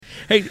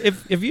Hey,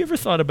 if you ever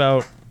thought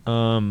about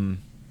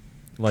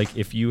like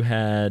if you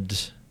had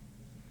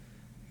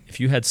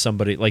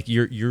somebody, like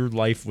your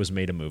life was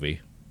made a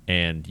movie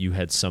and you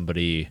had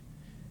somebody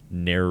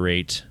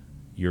narrate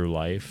your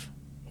life,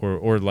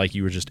 or like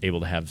you were just able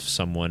to have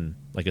someone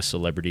like a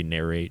celebrity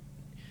narrate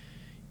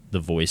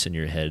the voice in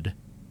your head,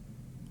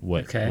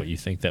 what you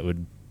think that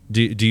would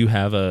do you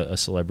have a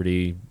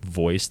celebrity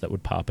voice that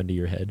would pop into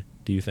your head,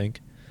 do you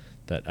think,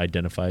 that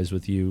identifies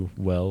with you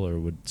well or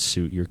would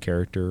suit your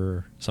character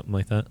or something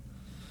like that?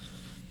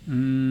 I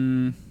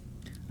mean,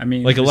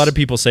 like a lot of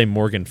people say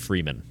Morgan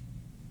Freeman.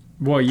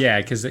 Well,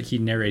 yeah, because he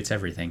narrates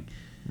everything.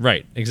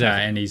 Right,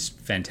 exactly. And he's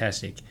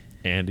fantastic.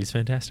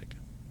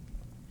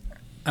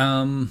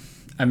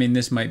 I mean,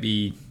 this might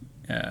be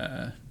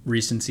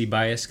recency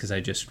bias because I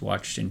just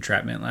watched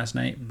Entrapment last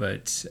night,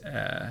 but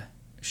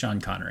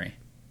Sean Connery.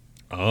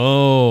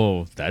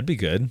 Oh, that'd be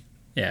good.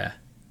 Yeah.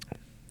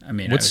 I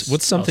mean,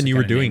 what's something you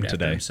were doing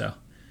today? So,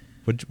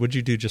 what'd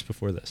you do just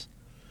before this?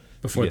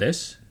 Before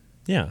this?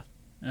 Yeah.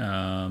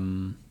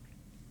 Went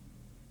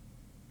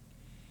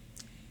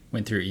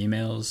through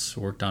emails,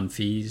 worked on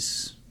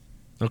fees.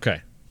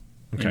 Okay.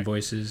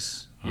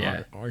 Invoices.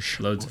 Yeah.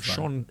 Loads of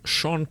fun.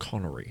 Sean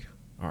Connery.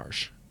 I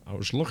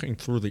was looking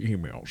through the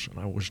emails and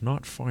I was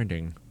not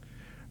finding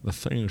the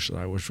things that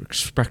I was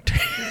expecting.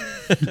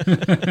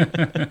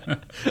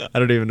 I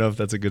don't even know if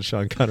that's a good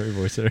Sean Connery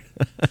voice there.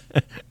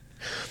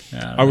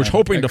 I was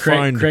hoping to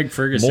find Craig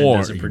Ferguson more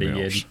does a pretty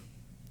emails.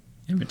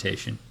 good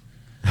imitation.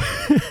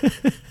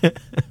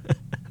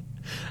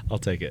 I'll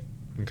take it.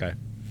 Okay.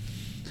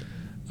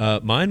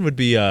 Mine would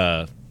be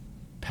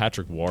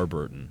Patrick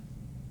Warburton.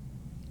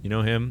 You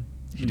know him?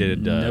 He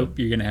did. Nope.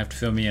 You're gonna have to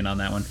fill me in on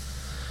that one.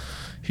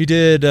 He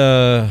did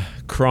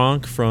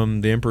Kronk from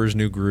The Emperor's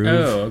New Groove.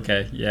 Oh,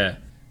 okay, yeah.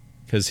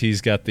 Because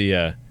he's got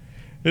that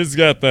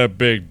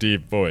big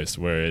deep voice,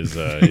 where he's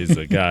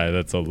a guy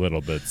that's a little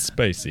bit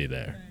spacey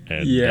there.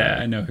 And, yeah,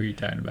 I know who you're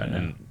talking about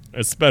now.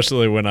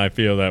 Especially when I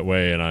feel that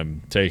way and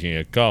I'm taking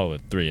a call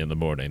at 3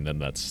 a.m, then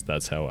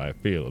that's how I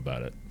feel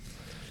about it.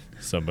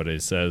 Somebody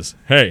says,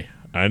 "Hey,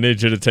 I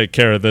need you to take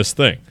care of this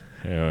thing."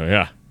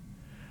 Yeah,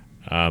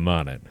 I'm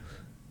on it.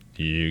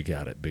 You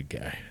got it, big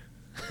guy.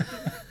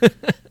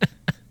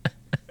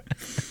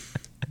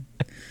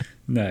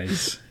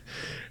 Nice.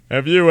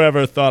 Have you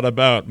ever thought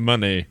about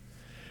money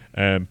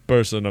and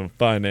personal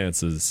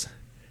finances?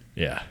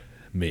 Yeah,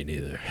 me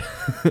neither.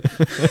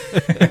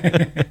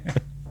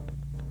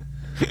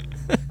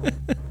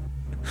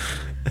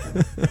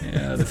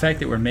 Yeah, the fact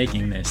that we're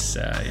making this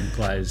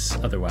implies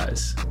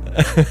otherwise.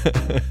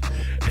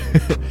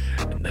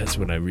 And that's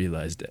when I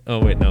realized it. Oh,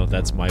 wait, no,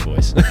 that's my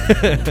voice.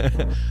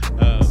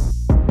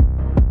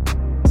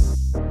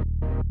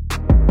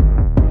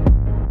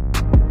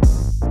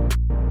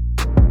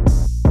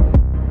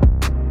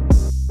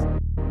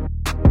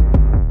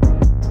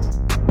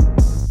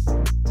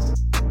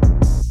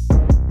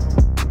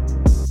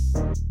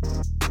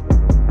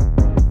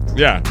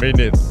 Yeah, me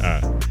neither.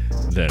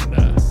 Then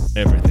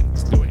everything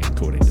was going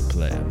according to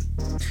plan.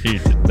 He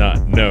did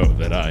not know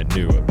that I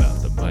knew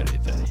about the money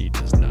that he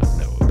does not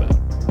know about.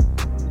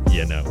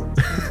 You know.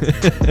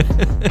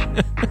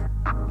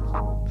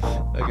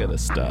 I gotta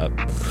stop.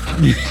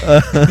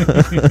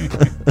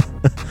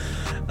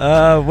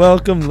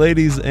 Welcome,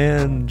 ladies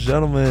and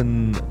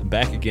gentlemen,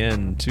 back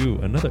again to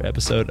another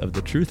episode of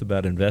The Truth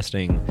About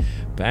Investing,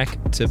 Back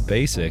to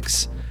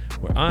Basics,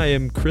 where I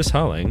am Chris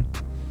Holling.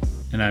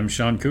 And I'm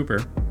Sean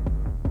Cooper.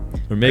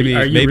 Or maybe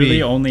are you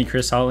really only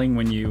Chris Holling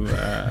when you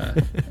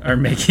are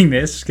making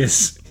this?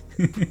 Because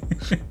you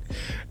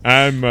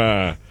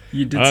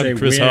did say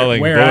Chris where,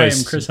 Holling, where I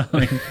am Chris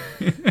Holling.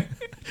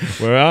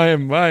 Where I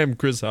am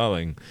Chris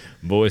Holling,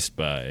 voiced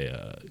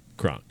by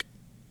Kronk,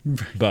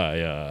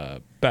 by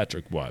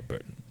Patrick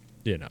Warburton.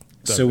 You know.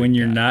 So when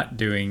you're not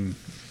doing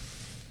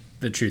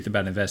the Truth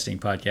About Investing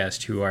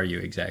podcast, who are you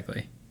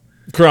exactly?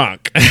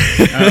 Kronk.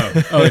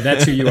 oh,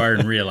 that's who you are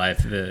in real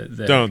life.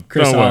 The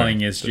Chris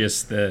Holling is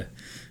just the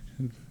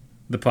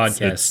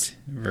podcast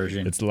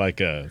version. It's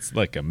like a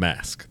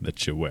mask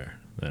that you wear,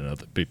 and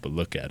other people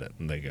look at it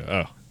and they go,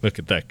 "Oh, look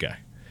at that guy.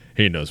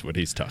 He knows what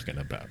he's talking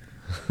about."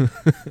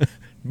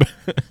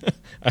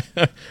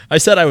 I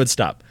said I would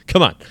stop.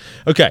 Come on.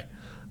 Okay.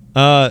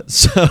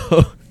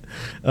 So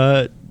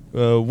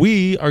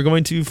we are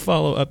going to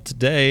follow up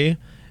today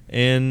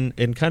and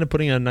kind of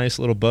putting a nice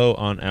little bow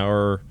on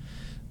our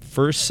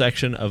first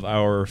section of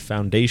our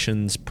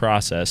foundations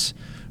process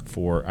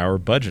for our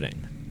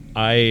budgeting.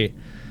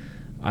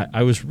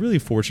 I was really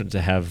fortunate to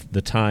have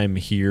the time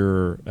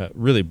here.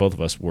 Really, both of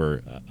us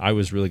were. I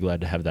was really glad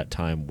to have that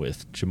time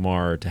with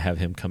Jamar, to have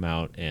him come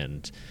out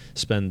and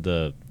spend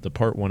the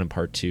part 1 and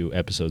part 2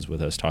 episodes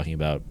with us talking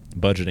about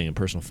budgeting and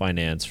personal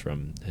finance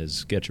from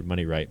his Get Your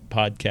Money Right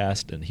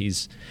podcast. And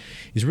he's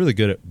really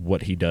good at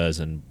what he does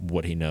and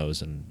what he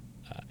knows.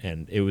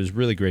 And it was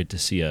really great to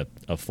see a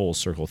full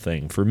circle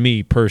thing for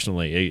me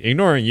personally,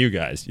 ignoring you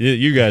guys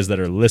that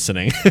are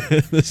listening.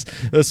 this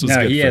was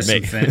good he for has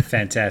me. some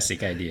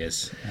fantastic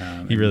ideas.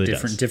 He really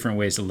does. Different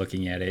ways of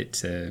looking at it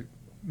to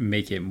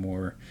make it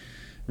more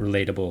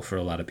relatable for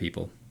a lot of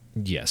people.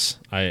 Yes,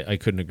 I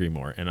couldn't agree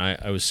more, and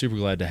I was super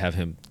glad to have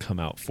him come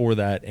out for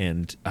that.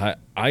 And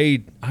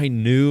I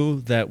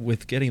knew that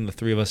with getting the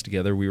three of us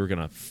together, we were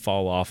gonna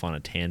fall off on a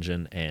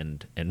tangent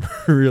and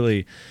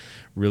really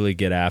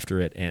get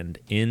after it. And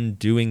in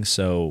doing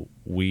so,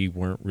 we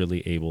weren't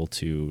really able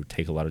to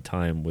take a lot of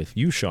time with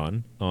you,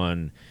 Sean,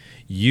 on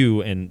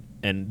you. And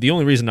the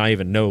only reason I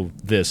even know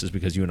this is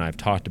because you and I have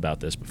talked about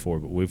this before,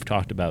 but we've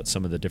talked about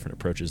some of the different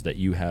approaches that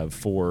you have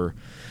for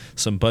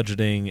some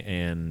budgeting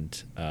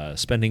and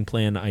spending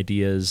plan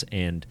ideas.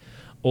 And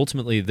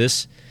ultimately,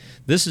 this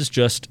is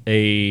just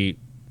a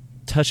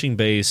touching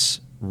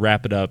base,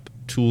 wrap it up,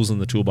 tools in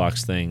the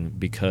toolbox thing,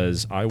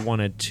 because I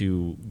wanted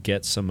to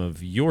get some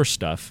of your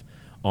stuff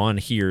on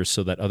here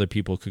so that other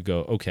people could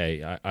go,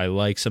 okay, I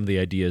like some of the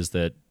ideas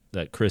that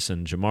Chris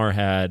and Jamar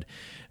had,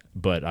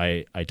 but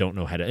I don't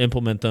know how to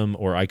implement them,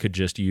 or I could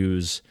just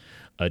use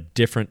a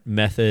different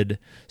method,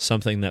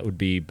 something that would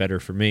be better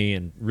for me.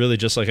 And really,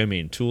 just like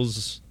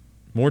tools,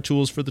 more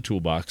tools for the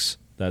toolbox.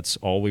 That's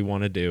all we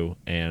want to do.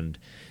 And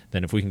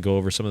then if we can go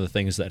over some of the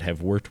things that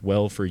have worked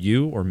well for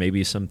you, or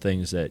maybe some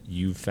things that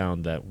you've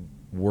found that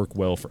work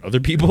well for other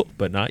people,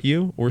 but not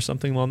you, or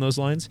something along those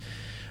lines,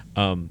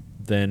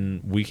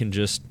 then we can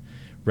just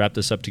wrap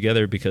this up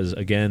together. Because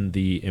again,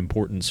 the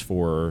importance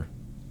for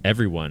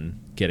everyone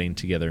getting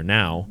together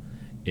now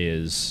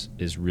is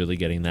really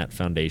getting that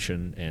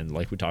foundation. And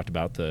like we talked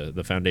about,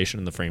 the foundation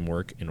and the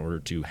framework in order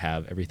to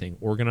have everything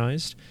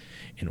organized,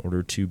 in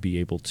order to be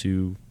able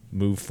to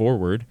move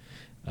forward.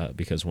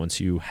 Because once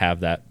you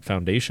have that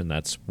foundation,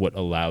 that's what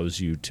allows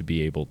you to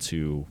be able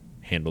to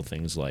handle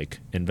things like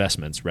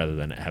investments, rather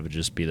than have it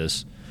just be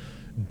this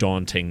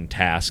daunting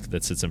task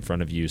that sits in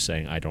front of you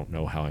saying, I don't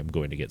know how I'm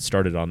going to get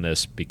started on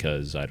this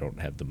because I don't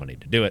have the money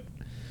to do it.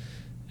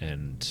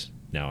 And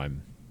now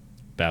I'm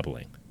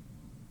babbling.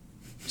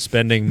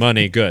 Spending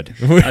money, good.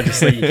 I'll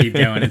just let you keep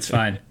going. It's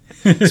fine.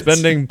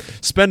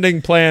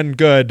 spending plan,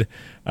 good.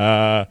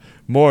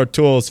 More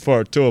tools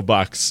for a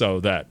toolbox so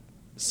that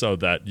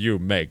you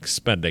make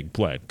spending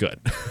plan good.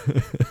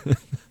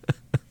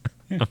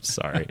 I'm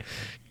sorry.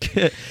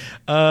 Yeah,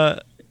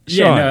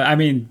 no, I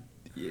mean,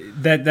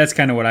 that's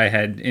kind of what I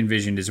had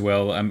envisioned as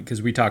well,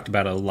 because we talked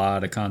about a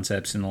lot of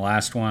concepts in the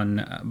last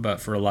one, but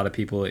for a lot of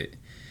people,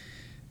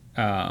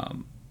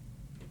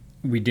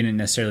 we didn't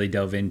necessarily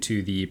delve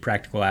into the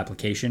practical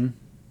application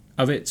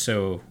of it.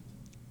 So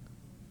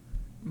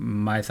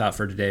my thought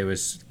for today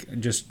was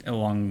just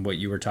along what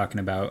you were talking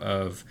about,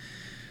 of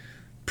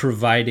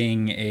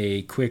providing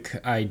a quick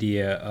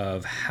idea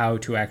of how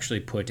to actually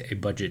put a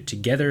budget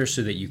together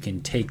so that you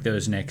can take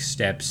those next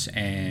steps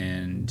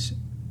and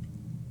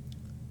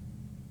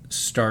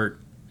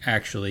start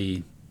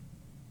actually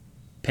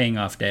paying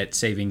off debt,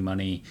 saving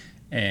money,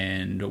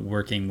 and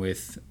working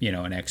with,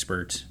 an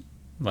expert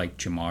like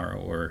Jamar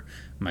or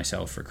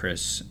myself or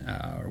Chris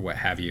or what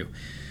have you.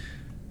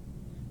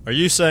 Are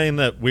you saying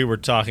that we were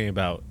talking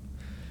about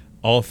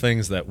all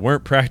things that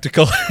weren't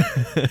practical?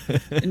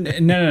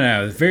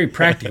 No. Very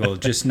practical,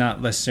 just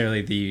not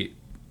necessarily the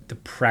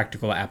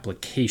practical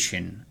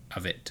application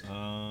of it.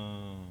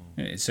 Oh.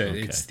 So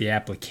okay. It's the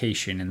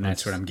application, and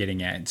that's what I'm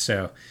getting at.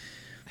 So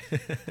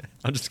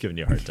I'm just giving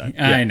you a hard time.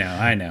 Yeah.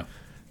 I know.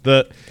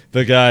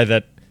 The guy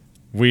that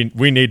we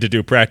need to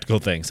do practical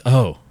things.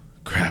 Oh,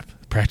 crap.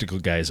 Practical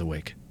guy is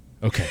awake.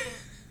 Okay.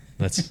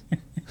 Let's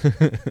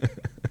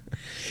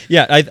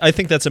Yeah, I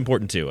think that's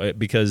important too,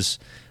 because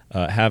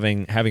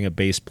having a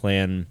base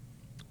plan,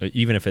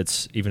 even if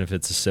it's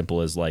as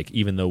simple as, like,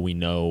 even though we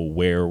know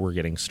where we're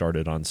getting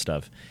started on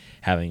stuff,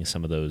 having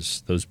some of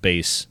those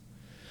base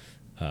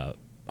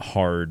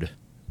hard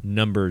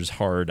numbers,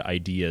 hard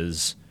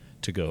ideas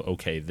to go,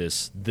 okay,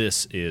 this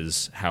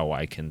is how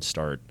I can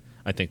start.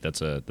 I think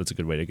that's a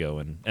good way to go.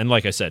 And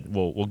like I said,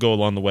 we'll go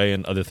along the way,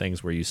 and other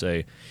things where you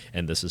say,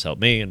 and this has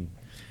helped me, and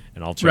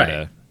I'll try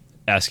to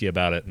ask you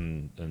about it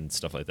and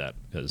stuff like that.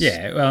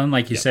 Yeah, well, and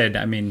like you said,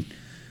 I mean,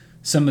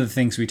 some of the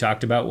things we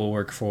talked about will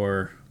work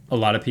for a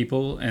lot of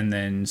people, and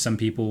then some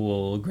people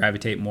will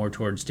gravitate more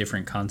towards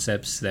different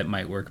concepts that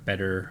might work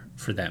better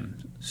for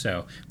them.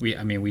 So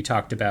we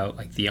talked about,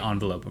 like, the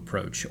envelope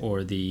approach,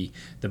 or the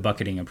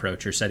bucketing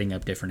approach, or setting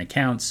up different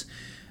accounts.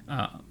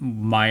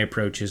 My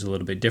approach is a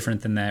little bit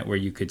different than that, where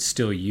you could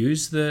still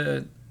use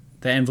the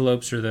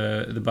envelopes or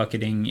the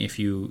bucketing if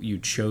you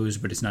chose,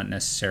 but it's not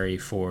necessary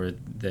for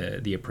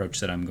the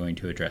approach that I'm going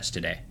to address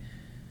today.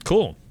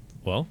 Cool.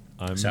 Well,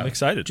 I'm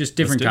excited. Just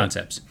different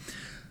concepts.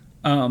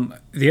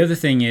 The other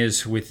thing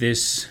is, with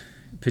this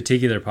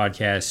particular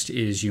podcast,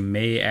 is you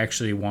may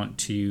actually want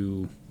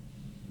to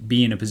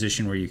be in a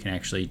position where you can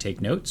actually take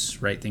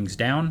notes, write things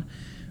down,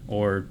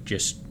 or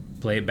just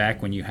play it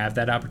back when you have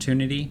that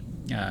opportunity,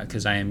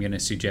 because I am going to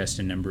suggest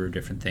a number of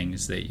different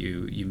things that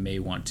you may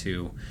want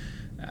to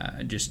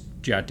just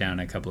jot down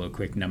a couple of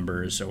quick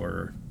numbers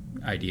or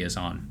ideas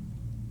on.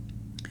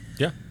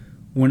 Yeah.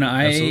 When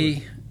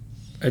I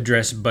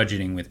address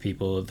budgeting with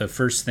people, the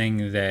first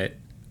thing that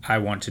I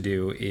want to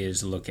do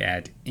is look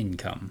at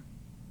income.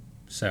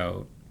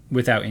 So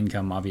without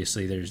income,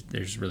 obviously,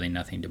 there's really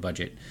nothing to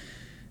budget.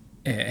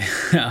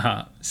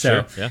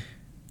 So Sure,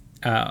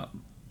 yeah.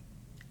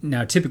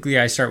 now typically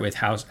I start with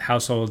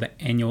household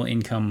annual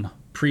income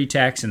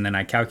pre-tax, and then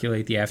I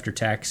calculate the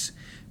after-tax.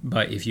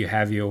 But if you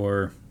have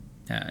your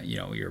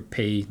your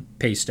pay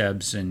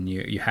stubs and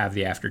you have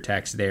the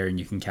after-tax there, and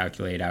you can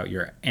calculate out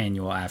your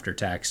annual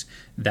after-tax,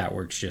 that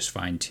works just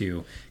fine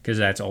too, because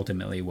that's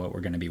ultimately what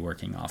we're going to be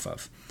working off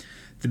of.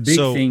 The big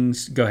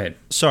things. Go ahead.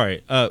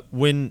 Sorry.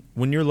 When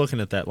you're looking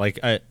at that, like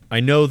I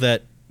know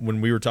that when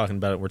we were talking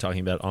about it, we're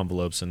talking about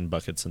envelopes and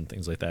buckets and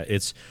things like that.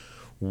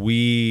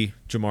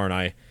 Jamar and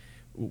I,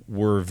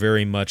 were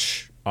very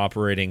much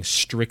operating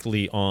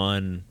strictly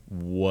on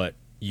what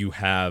you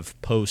have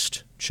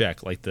post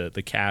check, like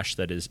the cash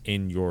that is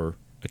in your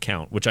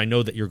account, which I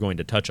know that you're going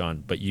to touch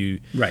on, but you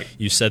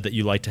said that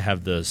you like to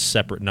have the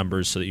separate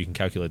numbers so that you can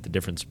calculate the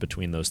difference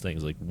between those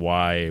things. Like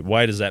why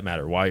does that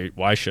matter?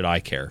 Why should I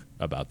care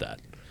about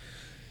that?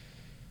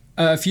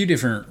 A few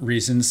different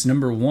reasons.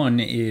 Number one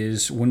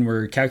is when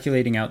we're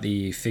calculating out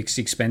the fixed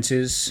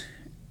expenses,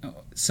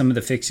 some of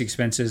the fixed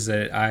expenses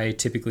that I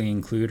typically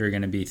include are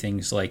going to be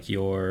things like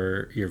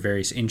your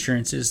various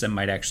insurances that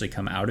might actually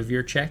come out of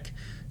your check.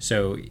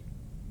 So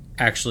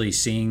actually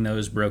seeing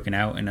those broken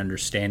out and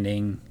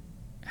understanding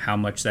how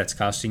much that's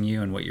costing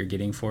you and what you're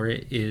getting for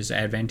it is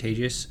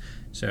advantageous.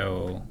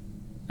 So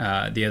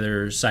the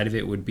other side of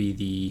it would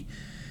be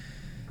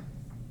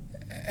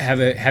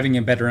having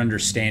a better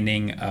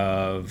understanding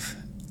of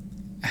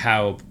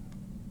how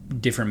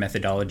different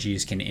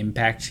methodologies can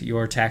impact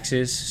your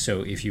taxes.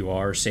 So if you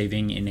are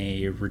saving in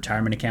a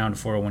retirement account,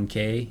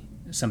 401k,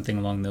 something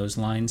along those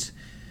lines,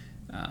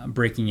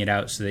 breaking it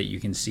out so that you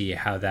can see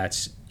how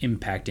that's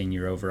impacting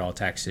your overall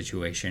tax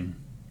situation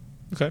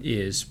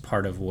is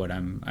part of what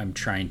I'm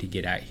trying to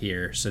get at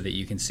here, so that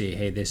you can see,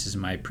 hey, this is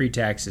my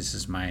pre-tax, this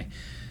is my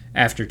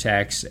after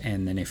tax,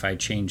 and then if I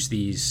change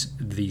these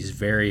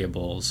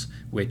variables,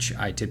 which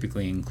I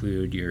typically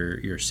include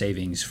your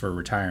savings for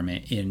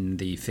retirement in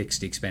the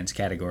fixed expense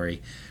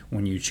category,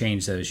 when you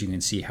change those, you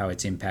can see how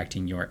it's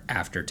impacting your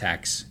after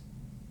tax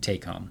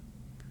take home.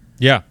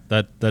 Yeah,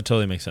 that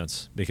totally makes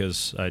sense,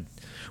 because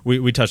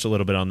we touched a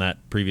little bit on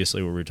that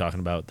previously, where we were talking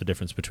about the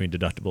difference between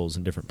deductibles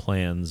and different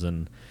plans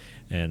and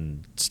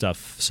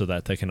stuff, so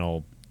that they can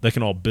all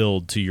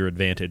build to your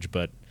advantage.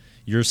 But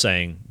you're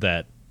saying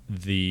that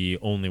the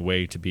only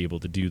way to be able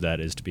to do that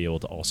is to be able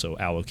to also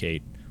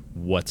allocate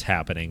what's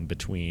happening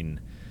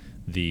between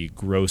the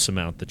gross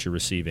amount that you're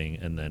receiving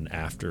and then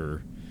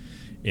after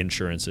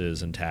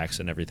insurances and tax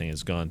and everything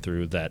has gone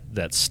through,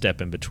 that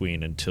step in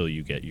between until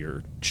you get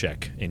your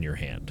check in your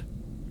hand.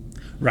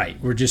 Right.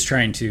 We're just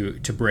trying to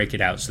break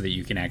it out so that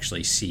you can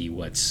actually see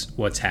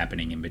what's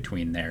happening in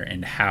between there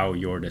and how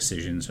your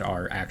decisions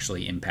are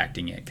actually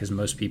impacting it. Because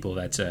most people,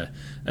 that's a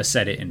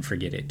set it and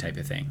forget it type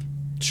of thing.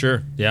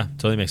 Sure. Yeah,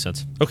 totally makes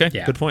sense. Okay,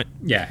 yeah. Good point.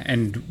 Yeah,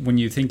 and when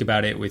you think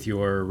about it with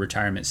your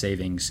retirement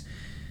savings,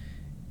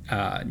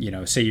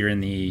 say you're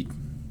in the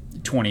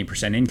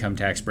 20% income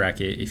tax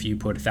bracket, if you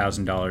put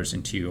 $1,000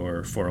 into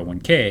your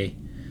 401k,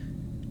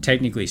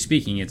 technically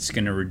speaking, it's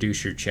going to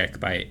reduce your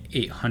check by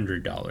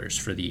 $800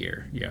 for the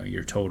year,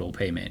 your total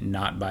payment,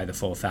 not by the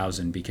full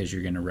 $1,000, because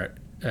you're going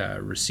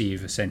to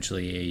receive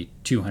essentially a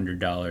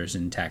 $200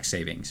 in tax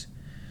savings.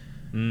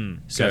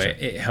 So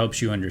gotcha. it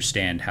helps you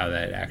understand how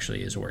that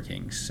actually is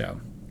working.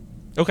 So,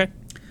 okay,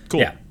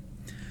 cool. Yeah.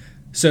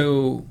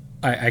 So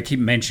I keep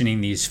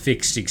mentioning these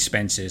fixed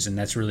expenses, and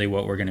that's really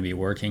what we're going to be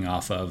working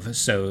off of.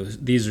 So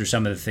these are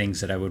some of the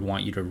things that I would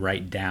want you to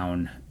write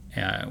down.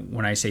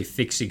 When I say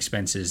fixed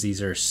expenses, these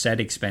are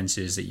set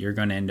expenses that you're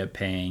going to end up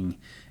paying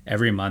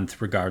every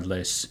month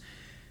regardless,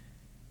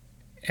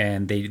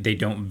 and they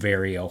don't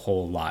vary a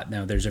whole lot.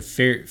 Now, there's a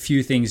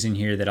few things in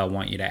here that I'll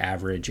want you to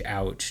average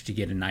out to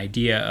get an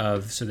idea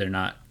of, so they're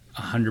not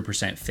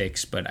 100%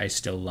 fixed, but I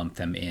still lump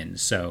them in.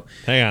 So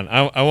hang on,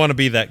 I want to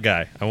be that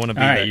guy. I want to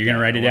be. All right, you're going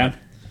to write it down?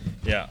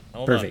 Yeah.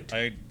 Perfect.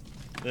 I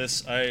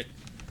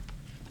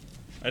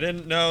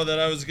didn't know that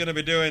I was going to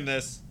be doing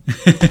this,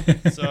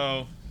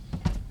 so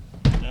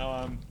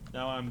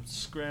now I'm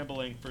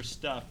scrambling for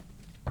stuff.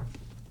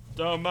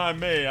 Don't mind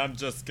me. I'm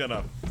just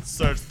gonna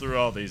search through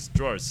all these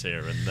drawers here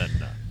and then.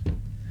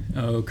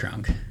 Oh,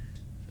 Kronk.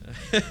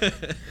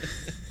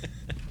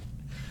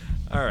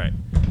 All right.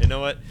 You know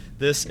what?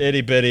 This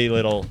itty bitty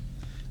little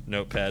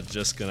notepad's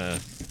just gonna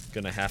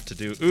have to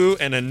do. Ooh,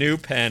 and a new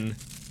pen.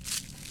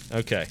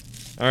 Okay.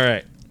 All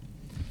right.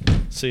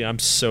 See, I'm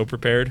so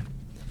prepared.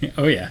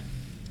 Oh yeah.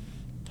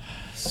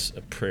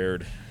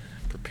 Prepared.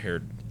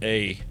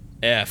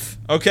 AF.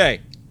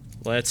 Okay.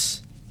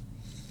 Let's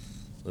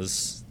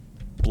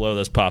blow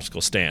this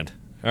popsicle stand.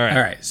 All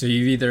right. So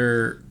you've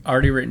either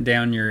already written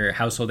down your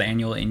household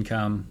annual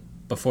income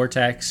before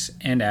tax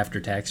and after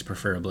tax,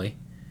 preferably.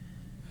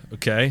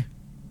 Okay.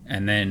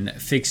 And then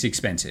fixed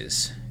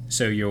expenses.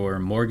 So your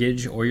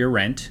mortgage or your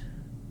rent,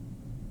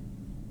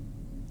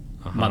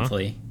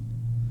 monthly.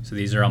 So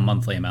these are all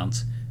monthly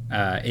amounts.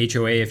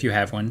 HOA if you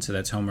have one, so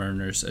that's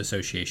homeowners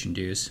association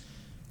dues.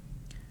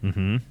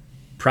 Mm-hmm.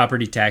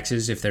 Property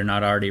taxes if they're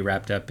not already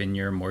wrapped up in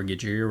your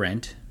mortgage or your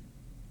rent.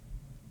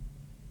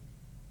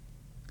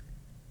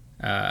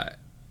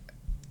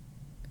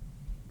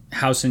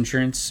 House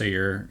insurance, so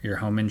your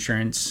home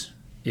insurance,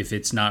 if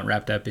it's not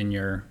wrapped up in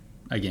your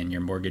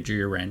mortgage or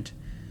your rent.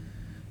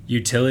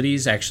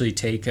 Utilities actually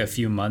take a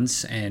few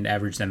months and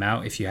average them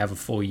out. If you have a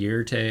full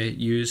year to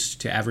use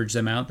to average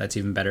them out, that's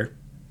even better.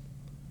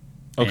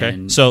 Okay,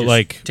 And so just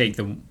like take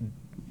the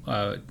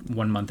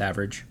 1 month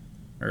average,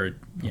 or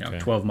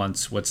 12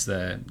 months. What's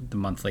the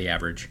monthly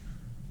average?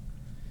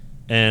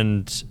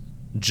 And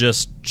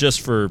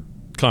just for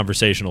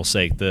conversational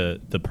sake,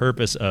 the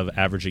purpose of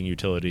averaging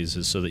utilities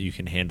is so that you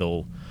can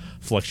handle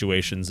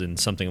fluctuations in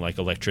something like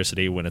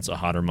electricity when it's a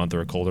hotter month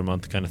or a colder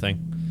month kind of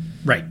thing,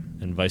 Right?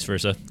 and vice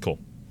versa. Cool.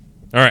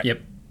 All right.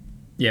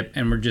 Yep.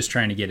 And we're just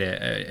trying to get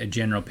a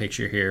general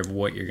picture here of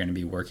what you're going to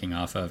be working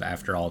off of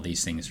after all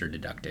these things are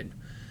deducted.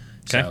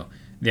 Okay. So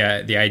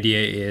the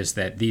idea is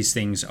that these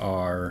things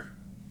are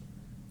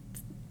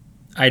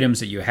items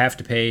that you have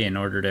to pay in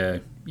order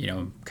to,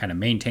 kind of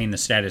maintain the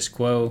status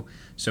quo.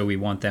 So we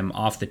want them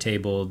off the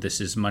table. This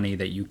is money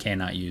that you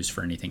cannot use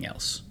for anything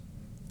else.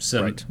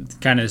 So Right.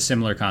 kind of a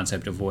similar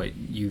concept of what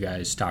you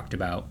guys talked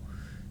about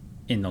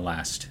in the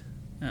last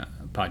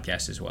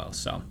podcast as well.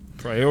 So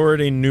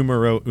Priority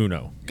numero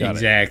uno. Got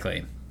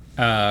exactly.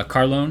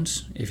 Car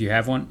loans, if you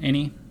have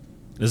any.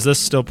 it. Is this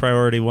still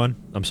priority one?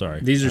 I'm sorry.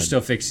 These are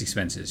still fixed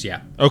expenses,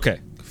 yeah.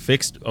 Okay.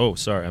 Fixed. Oh,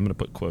 sorry. I'm going to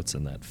put quotes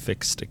in that.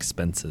 Fixed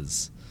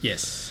expenses.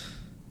 Yes.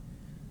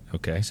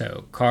 Okay.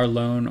 So car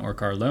loan or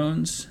car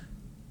loans,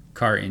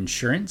 car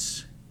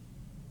insurance.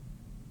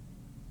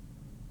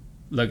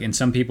 Look, and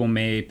some people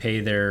may pay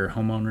their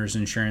homeowner's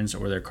insurance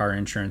or their car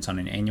insurance on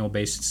an annual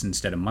basis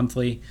instead of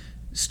monthly.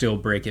 Still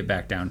break it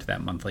back down to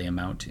that monthly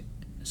amount.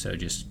 So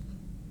just,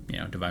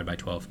 divide by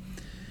 12.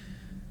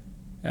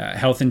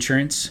 Health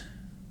insurance.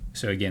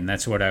 So again,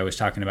 that's what I was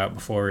talking about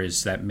before,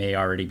 is that may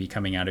already be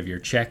coming out of your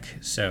check.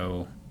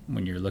 So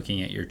when you're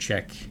looking at your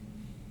check,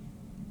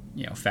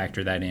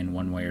 factor that in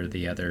one way or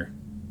the other,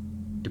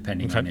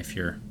 depending on if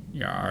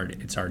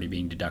it's already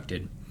being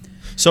deducted.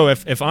 So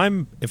if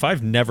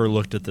I've never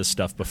looked at this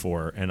stuff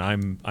before, and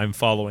I'm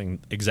following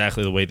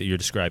exactly the way that you're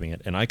describing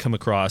it, and I come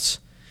across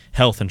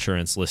health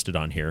insurance listed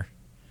on here,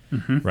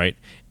 right?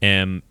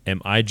 Am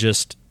I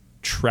just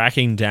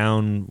tracking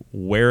down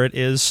where it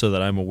is so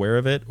that I'm aware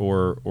of it,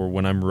 or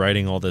when I'm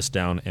writing all this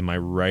down, am I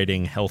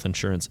writing health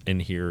insurance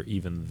in here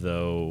even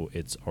though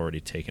it's already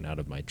taken out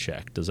of my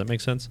check? Does that make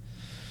sense?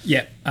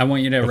 Yeah, I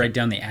want you to write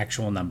down the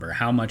actual number.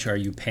 How much are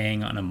you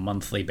paying on a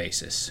monthly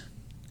basis?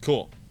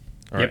 Cool.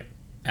 All right.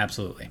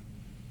 Absolutely.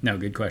 No,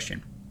 good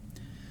question.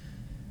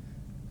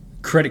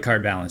 Credit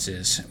card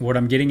balances. What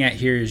I'm getting at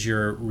here is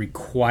your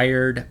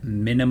required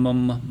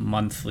minimum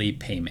monthly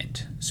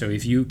payment. So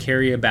if you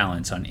carry a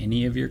balance on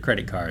any of your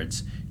credit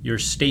cards, your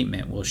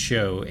statement will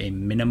show a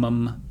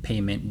minimum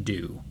payment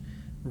due.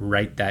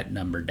 Write that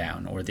number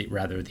down, or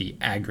the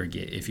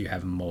aggregate if you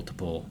have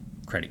multiple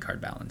credit card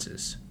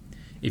balances.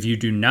 If you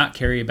do not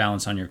carry a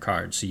balance on your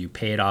card, so you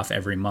pay it off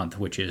every month,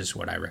 which is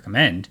what I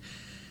recommend,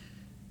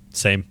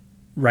 Same.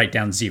 write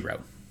down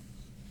 0.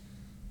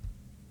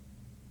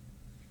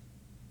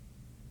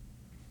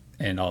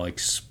 And I'll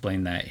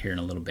explain that here in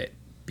a little bit,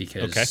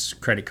 because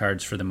credit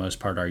cards for the most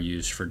part are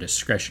used for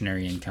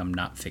discretionary income,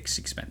 not fixed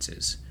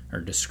expenses, or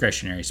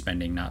discretionary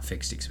spending, not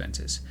fixed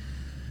expenses.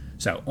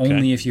 So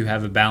only if you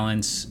have a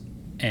balance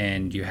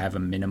and you have a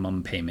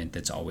minimum payment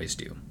that's always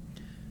due.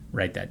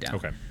 Write that down.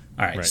 Okay.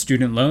 All right.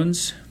 Student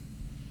loans,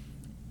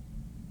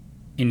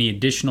 any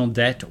additional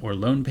debt or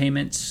loan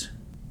payments,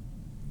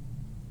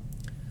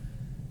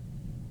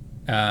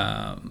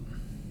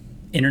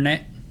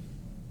 internet,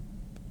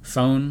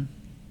 phone,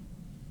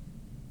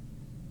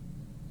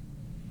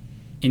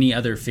 any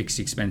other fixed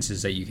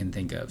expenses that you can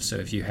think of. So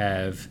if you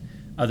have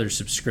other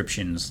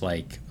subscriptions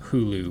like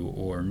Hulu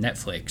or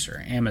Netflix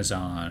or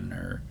Amazon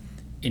or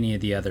any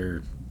of the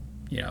other,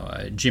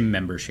 gym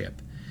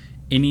membership,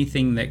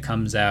 anything that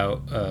comes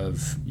out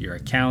of your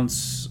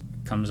accounts,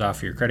 comes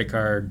off your credit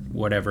card,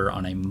 whatever,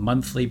 on a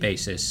monthly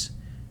basis,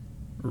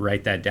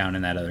 write that down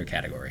in that other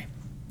category.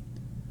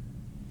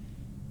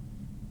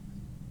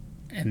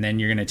 And then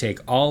you're going to take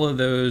all of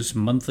those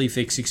monthly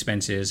fixed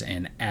expenses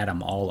and add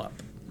them all up.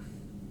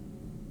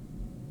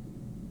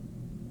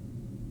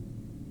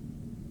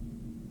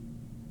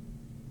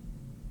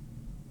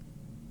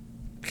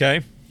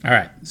 Okay. All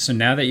right. So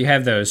now that you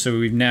have those,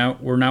 we're now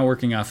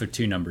working off of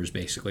two numbers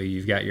basically.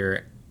 You've got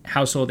your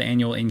household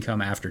annual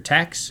income after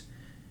tax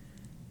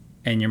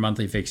and your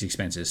monthly fixed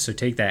expenses. So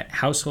take that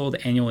household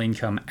annual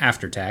income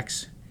after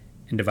tax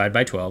and divide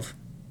by 12.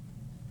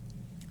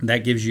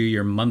 That gives you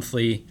your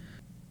monthly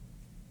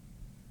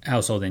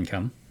household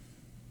income.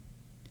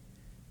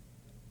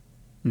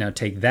 Now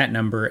take that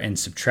number and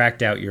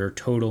subtract out your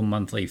total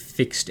monthly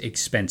fixed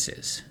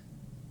expenses.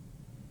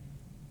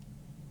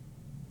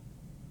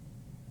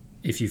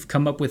 If you've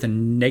come up with a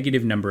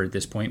negative number at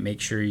this point, make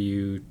sure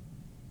you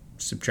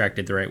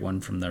subtracted the right one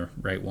from the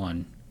right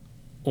one,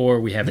 or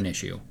we have an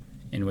issue,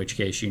 in which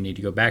case you need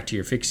to go back to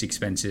your fixed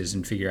expenses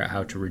and figure out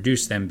how to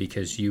reduce them,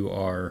 because you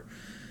are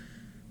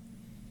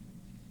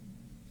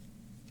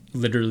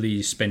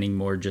literally spending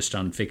more just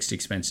on fixed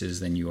expenses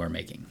than you are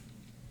making.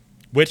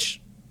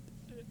 Which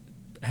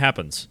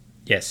happens.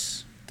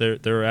 Yes.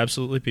 There are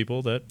absolutely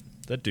people that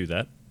do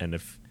that, and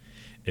if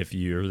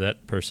you're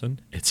that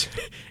person,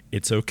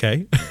 it's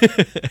okay,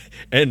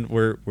 and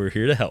we're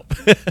here to help.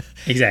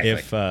 Exactly.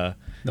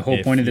 The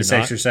whole point of this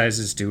exercise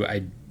is to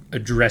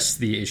address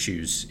the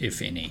issues,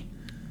 if any.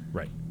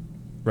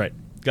 Right.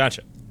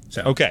 Gotcha.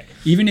 So, okay.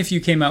 Even if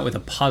you came out with a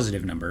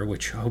positive number,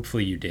 which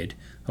hopefully you did,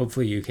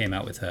 hopefully you came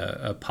out with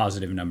a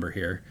positive number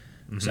here.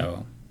 Mm-hmm.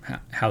 So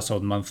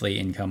household monthly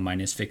income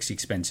minus fixed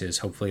expenses,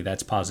 hopefully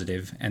that's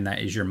positive, and that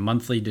is your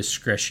monthly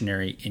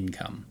discretionary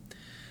income.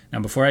 Now,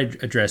 before I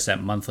address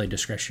that monthly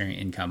discretionary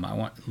income, I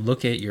want to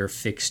look at your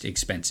fixed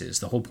expenses.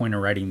 The whole point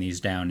of writing these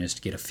down is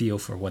to get a feel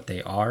for what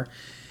they are.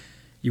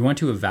 You want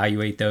to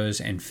evaluate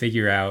those and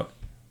figure out,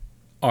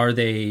 are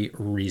they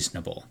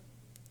reasonable?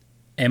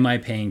 Am I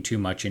paying too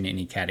much in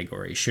any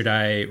category? Should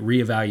I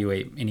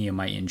reevaluate any of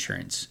my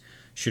insurance?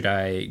 Should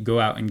I go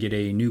out and get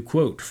a new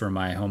quote for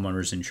my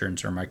homeowner's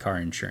insurance or my car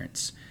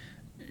insurance?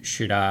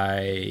 Should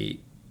I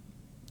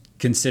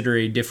consider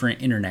a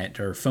different internet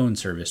or phone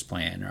service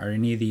plan? Are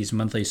any of these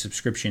monthly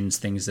subscriptions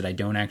things that I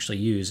don't actually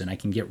use and I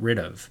can get rid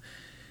of?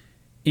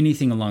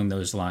 Anything along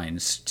those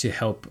lines to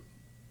help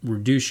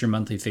reduce your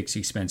monthly fixed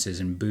expenses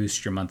and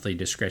boost your monthly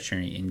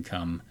discretionary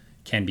income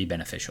can be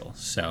beneficial.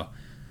 So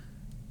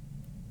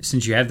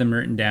since you have them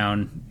written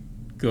down,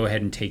 go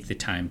ahead and take the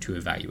time to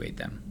evaluate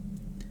them.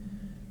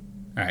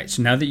 All right,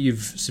 so now that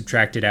you've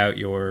subtracted out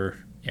your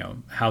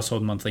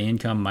household monthly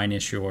income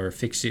minus your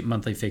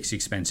monthly fixed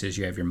expenses,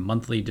 you have your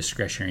monthly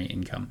discretionary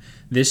income.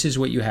 This is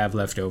what you have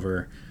left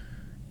over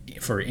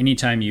for any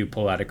time you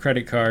pull out a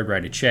credit card,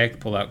 write a check,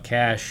 pull out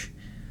cash.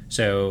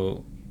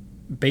 So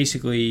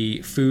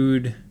basically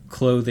food,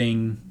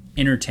 clothing,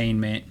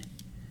 entertainment,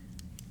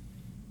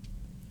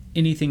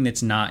 anything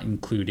that's not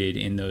included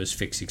in those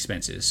fixed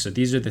expenses. So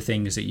these are the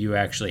things that you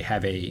actually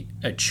have a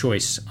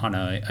choice on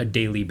a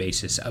daily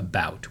basis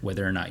about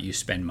whether or not you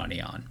spend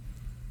money on.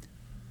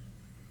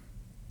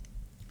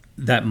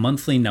 That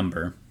monthly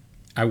number,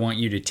 I want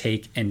you to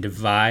take and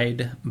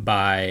divide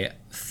by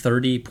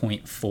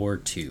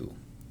 30.42.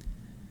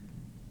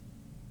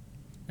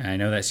 I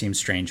know that seems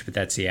strange, but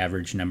that's the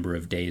average number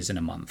of days in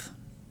a month.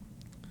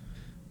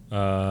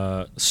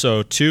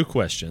 So 2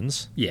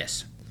 questions.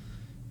 Yes.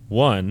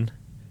 1,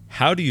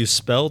 how do you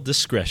spell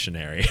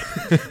discretionary?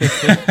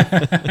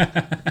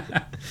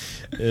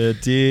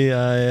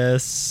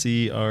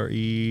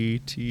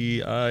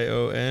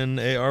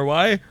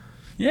 Discretionary?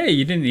 Yeah,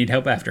 you didn't need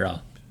help after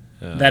all.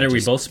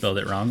 We both spelled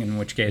it wrong, in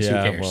which case, who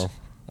cares? Well,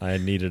 I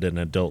needed an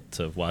adult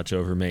to watch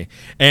over me.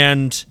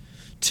 And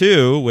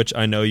 2, which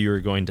I know you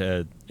were going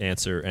to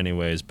answer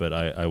anyways, but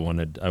I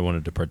wanted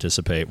to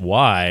participate.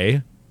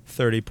 Why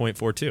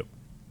 30.42?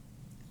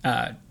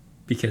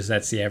 Because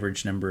that's the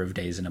average number of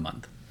days in a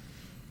month.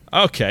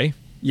 Okay.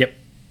 Yep.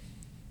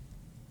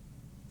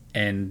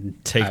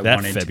 And take I that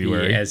wanted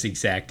February. To be as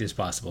exact as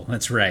possible.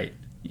 That's right.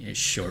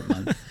 Short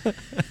month.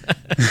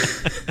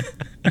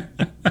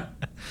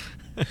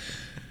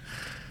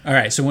 All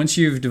right, so once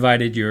you've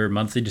divided your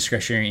monthly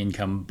discretionary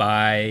income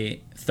by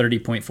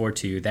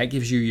 30.42, that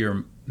gives you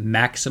your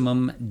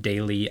maximum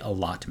daily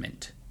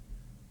allotment.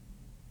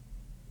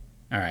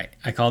 All right,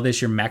 I call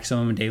this your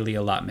maximum daily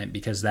allotment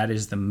because that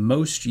is the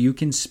most you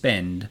can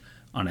spend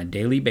on a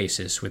daily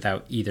basis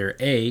without either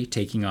A,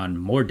 taking on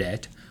more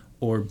debt,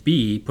 or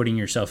B, putting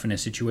yourself in a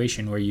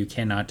situation where you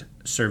cannot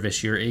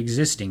service your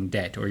existing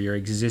debt or your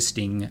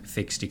existing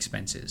fixed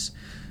expenses.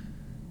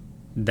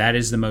 That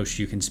is the most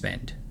you can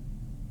spend.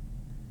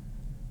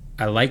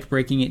 I like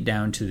breaking it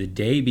down to the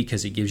day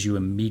because it gives you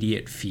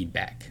immediate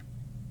feedback.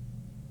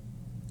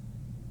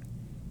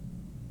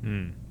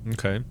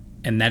 Okay.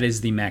 And that is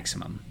the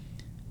maximum.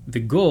 The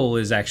goal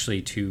is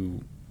actually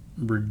to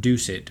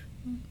reduce it,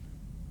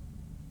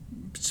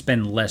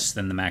 spend less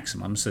than the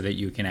maximum so that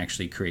you can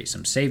actually create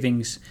some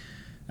savings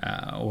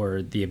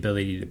or the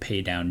ability to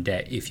pay down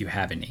debt if you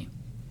have any.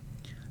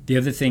 The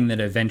other thing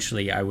that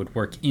eventually I would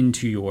work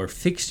into your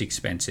fixed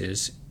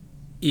expenses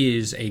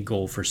is a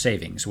goal for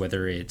savings,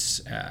 whether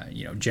it's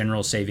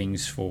general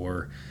savings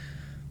for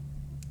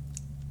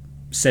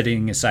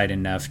setting aside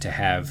enough to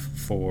have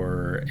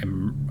for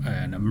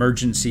an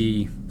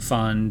emergency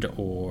fund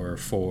or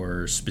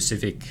for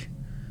specific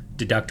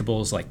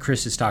deductibles like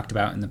Chris has talked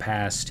about in the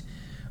past,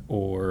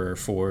 or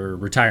for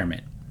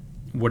retirement.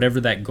 Whatever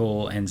that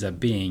goal ends up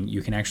being,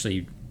 you can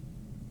actually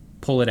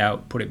pull it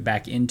out, put it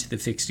back into the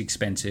fixed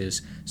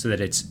expenses so that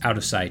it's out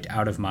of sight,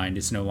 out of mind.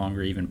 It's no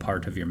longer even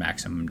part of your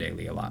maximum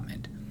daily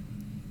allotment.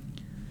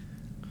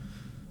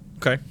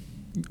 Okay.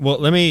 Well,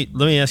 let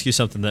me ask you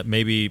something that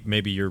maybe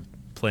you're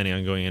planning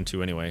on going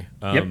into anyway.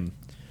 Yep.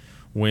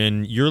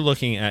 When you're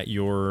looking at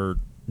your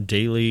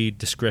daily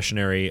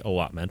discretionary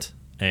allotment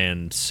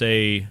and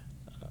say,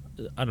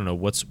 I don't know,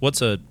 what's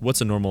a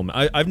normal?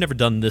 I've never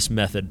done this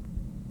method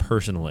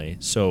personally,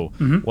 so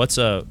what's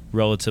a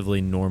relatively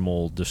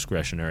normal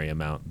discretionary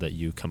amount that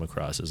you come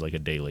across as like a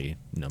daily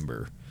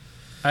number?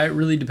 It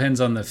really depends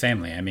on the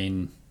family. I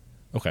mean,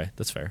 okay,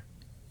 that's fair.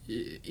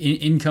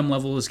 income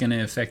level is going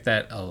to affect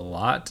that a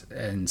lot,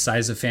 and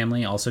size of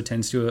family also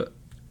tends to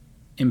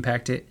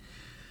impact it.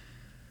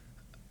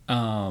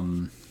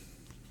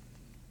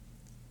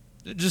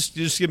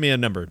 Just give me a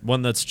number,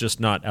 one that's just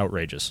not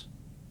outrageous,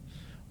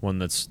 one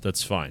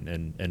that's fine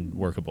and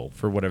workable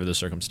for whatever the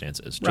circumstance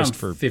is. Around just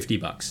for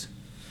 $50.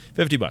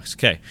 $50.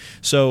 Okay,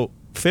 so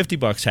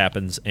 $50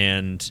 happens,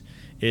 and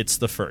it's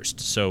the first.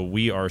 So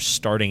we are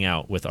starting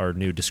out with our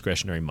new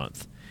discretionary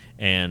month,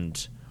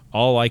 and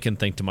all I can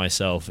think to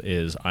myself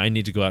is I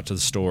need to go out to the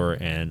store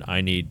and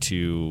I need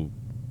to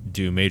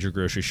do major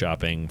grocery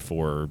shopping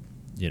for,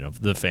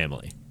 the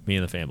family, me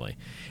and the family.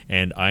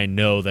 And I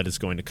know that it's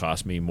going to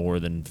cost me more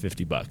than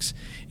 $50.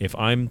 If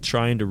I'm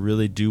trying to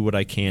really do what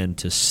I can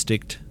to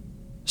stick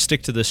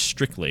to this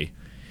strictly,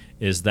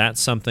 is that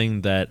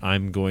something that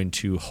I'm going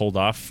to hold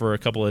off for a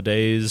couple of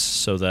days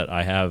so that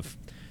I have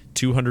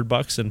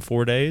 $200 in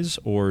 4 days,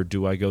 or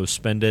do I go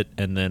spend it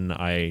and then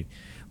I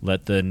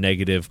let the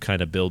negative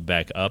kind of build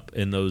back up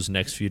in those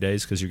next few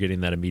days because you're getting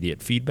that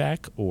immediate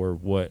feedback? Or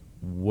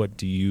what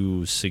do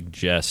you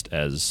suggest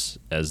as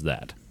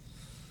that?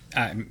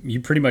 You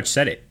pretty much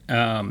said it.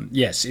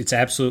 Yes, it's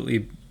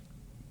absolutely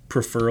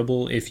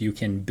preferable if you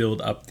can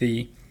build up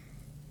the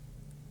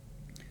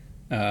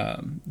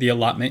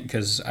allotment,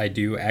 because I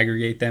do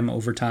aggregate them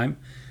over time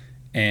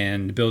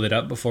and build it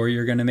up before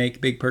you're going to make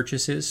big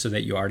purchases so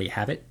that you already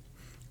have it.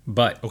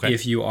 But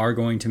if you are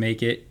going to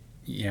make it,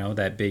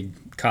 that big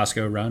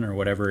Costco run or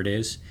whatever it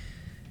is,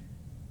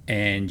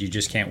 and you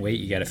just can't wait,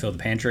 you got to fill the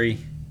pantry.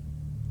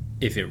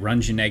 If it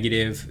runs you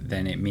negative,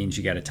 then it means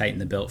you got to tighten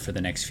the belt for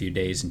the next few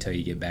days until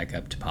you get back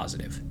up to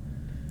positive.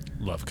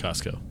 Love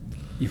Costco.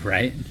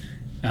 Right?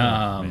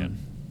 Man.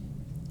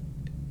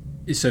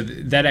 So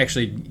that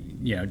actually,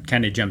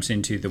 kind of jumps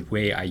into the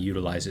way I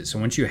utilize it. So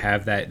once you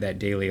have that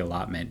daily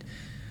allotment,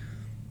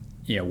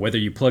 whether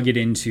you plug it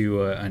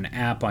into an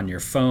app on your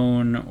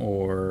phone,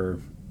 or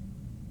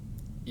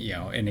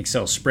an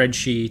Excel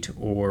spreadsheet,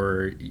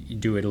 or you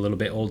do it a little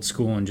bit old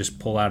school and just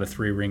pull out a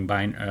 3-ring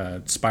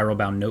spiral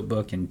bound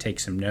notebook and take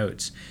some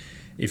notes.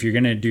 If you're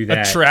going to do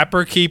that, a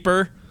trapper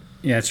keeper.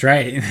 Yeah, that's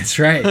right. That's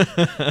right.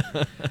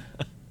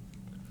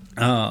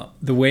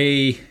 The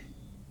way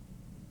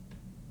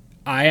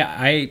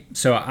I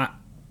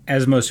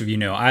as most of you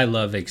know, I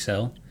love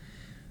Excel.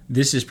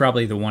 This is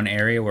probably the one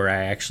area where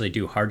I actually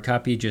do hard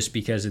copy, just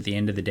because at the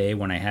end of the day,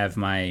 when I have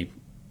my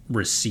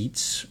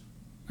receipts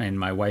and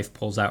my wife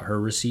pulls out her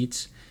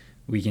receipts,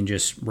 we can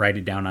just write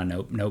it down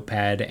on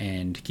Notepad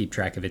and keep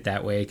track of it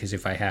that way. Because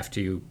if I have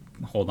to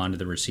hold on to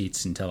the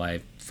receipts until I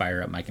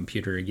fire up my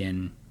computer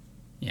again,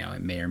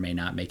 it may or may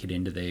not make it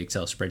into the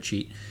Excel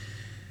spreadsheet.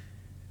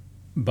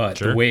 But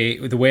sure.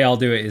 the way I'll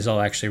do it is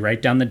I'll actually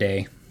write down the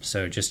day.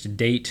 So just a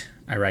date,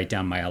 I write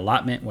down my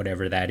allotment,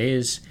 whatever that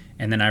is,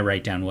 and then I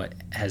write down what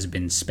has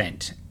been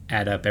spent.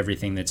 Add up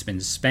everything that's been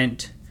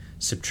spent,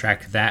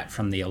 subtract that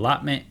from the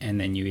allotment, and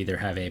then you either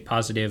have a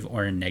positive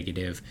or a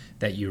negative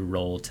that you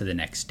roll to the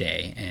next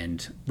day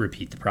and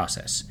repeat the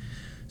process.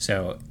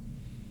 So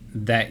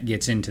that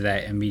gets into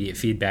that immediate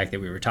feedback that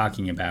we were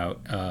talking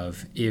about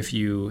of, if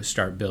you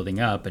start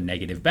building up a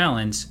negative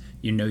balance,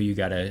 you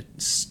got to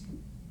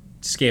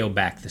scale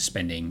back the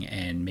spending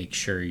and make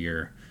sure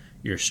you're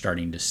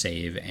starting to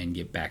save and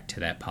get back to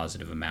that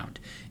positive amount.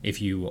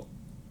 If you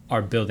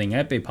are building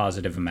up a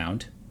positive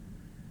amount,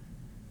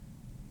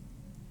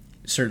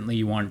 certainly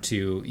you want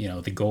to,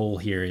 the goal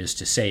here is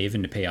to save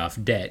and to pay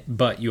off debt,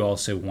 but you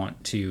also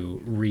want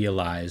to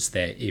realize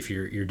that if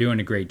you're doing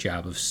a great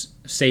job of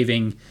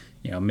saving,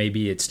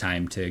 maybe it's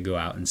time to go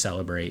out and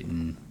celebrate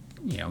and,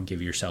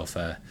 give yourself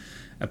a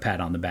pat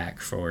on the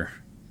back for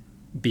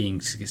being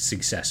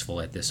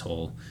successful at this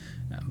whole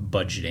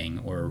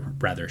budgeting, or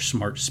rather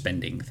smart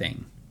spending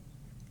thing.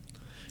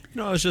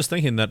 I was just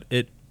thinking that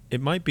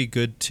it might be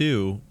good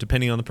too,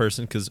 depending on the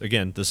person, because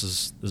again, this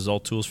is all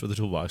tools for the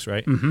toolbox,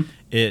 right? Mm-hmm.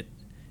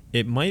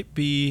 It might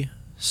be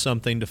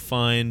something to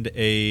find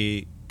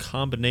a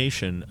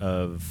combination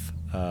of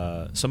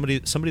somebody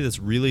that's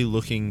really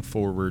looking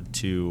forward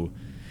to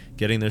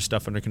getting their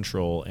stuff under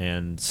control,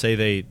 and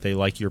say they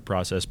like your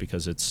process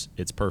because it's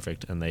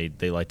perfect, and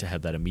they like to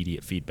have that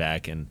immediate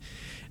feedback, and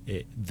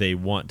they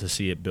want to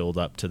see it build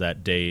up to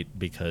that date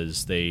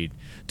because they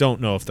don't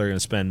know if they're going to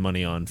spend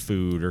money on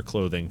food or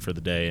clothing for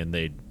the day, and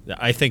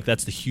I think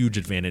that's the huge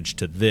advantage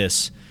to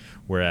this,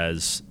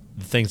 whereas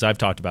the things I've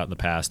talked about in the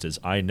past is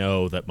I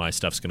know that my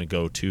stuff's going to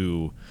go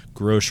to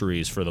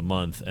groceries for the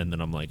month, and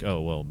then I'm like,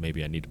 oh, well,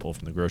 maybe I need to pull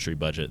from the grocery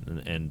budget,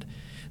 and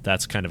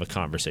that's kind of a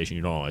conversation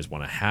you don't always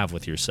want to have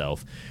with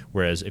yourself.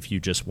 Whereas if you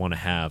just want to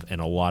have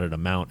an allotted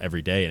amount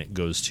every day and it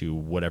goes to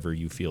whatever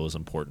you feel is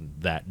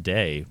important that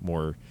day,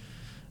 more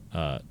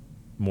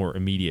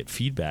immediate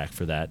feedback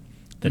for that,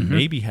 then mm-hmm.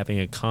 maybe having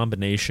a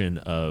combination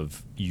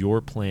of your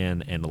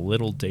plan and a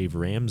little Dave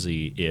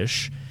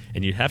Ramsey-ish,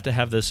 and you'd have to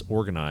have this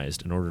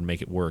organized in order to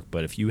make it work.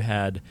 But if you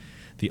had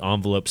the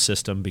envelope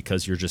system,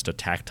 because you're just a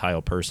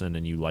tactile person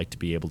and you like to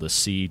be able to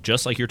see,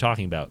 just like you're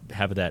talking about,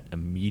 have that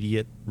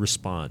immediate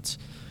response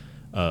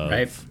of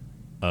right.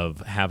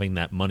 of having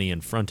that money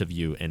in front of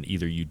you, and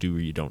either you do or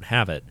you don't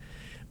have it,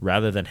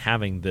 rather than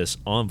having this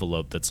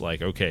envelope that's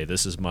like, okay,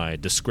 this is my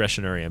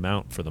discretionary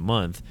amount for the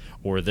month,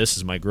 or this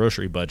is my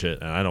grocery budget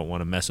and I don't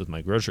want to mess with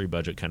my grocery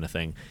budget kind of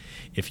thing.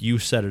 If you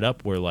set it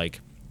up where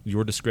like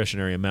your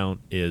discretionary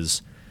amount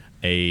is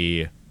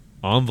a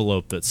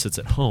envelope that sits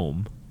at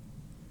home,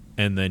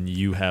 and then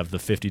you have the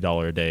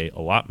 $50 a day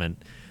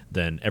allotment,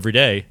 then every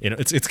day,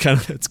 it's kind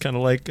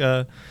of like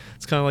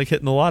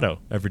hitting the lotto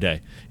every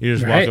day. You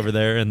just walk over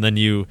there and then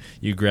you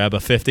grab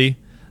a 50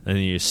 and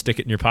you stick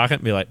it in your pocket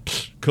and be like,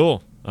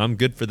 cool, I'm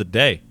good for the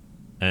day.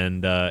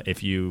 And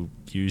if you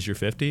use your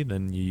 50,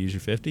 then you use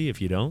your 50.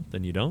 If you don't,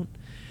 then you don't.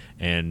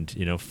 And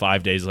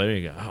 5 days later,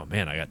 you go, oh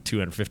man, I got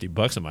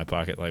 $250 in my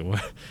pocket. Like,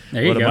 what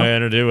am I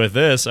going to do with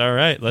this? All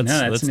right,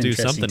 let's do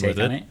something with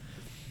it.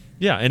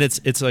 Yeah, and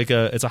it's like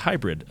it's a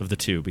hybrid of the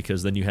two,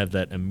 because then you have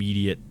that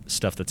immediate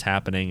stuff that's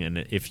happening, and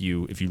if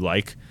you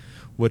like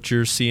what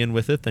you're seeing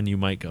with it, then you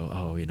might go,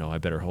 oh, I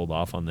better hold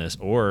off on this.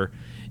 Or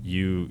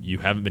you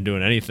haven't been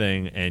doing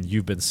anything and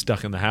you've been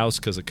stuck in the house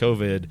because of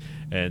COVID,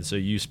 and so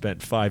you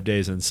spent 5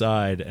 days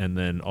inside, and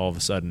then all of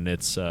a sudden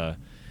it's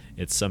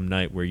some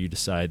night where you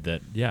decide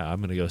that, yeah,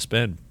 I'm going to go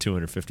spend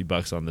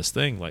 $250 on this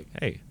thing. Like,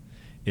 hey,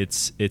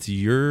 it's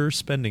your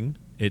spending.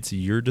 It's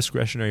your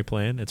discretionary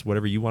plan. It's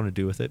whatever you want to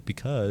do with it,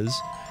 because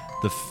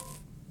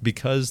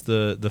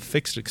the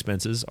fixed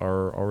expenses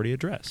are already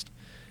addressed.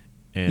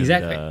 And,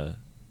 exactly.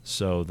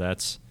 So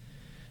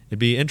it'd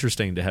be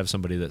interesting to have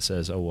somebody that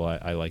says, "Oh, well,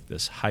 I like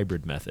this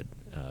hybrid method."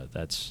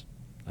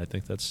 I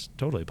think that's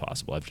totally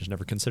possible. I've just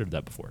never considered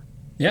that before.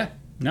 Yeah,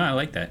 no, I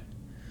like that.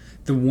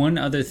 The one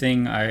other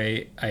thing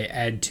I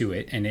add to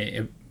it, and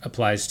it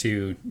applies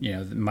to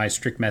my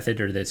strict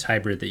method or this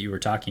hybrid that you were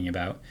talking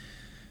about,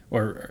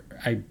 or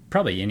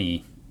probably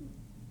any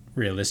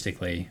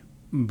realistically,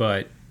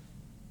 but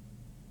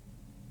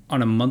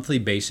on a monthly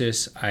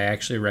basis, I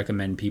actually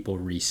recommend people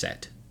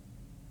reset.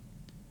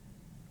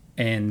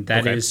 And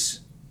that is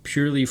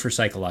purely for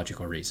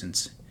psychological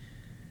reasons.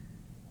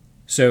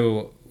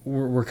 So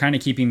we're kind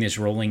of keeping this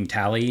rolling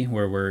tally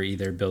where we're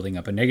either building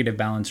up a negative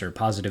balance or a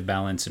positive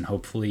balance, and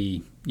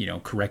hopefully,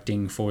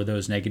 correcting for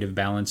those negative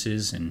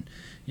balances, and,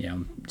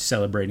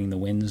 celebrating the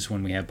wins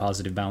when we have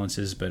positive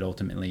balances, but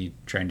ultimately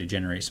trying to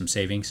generate some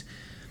savings.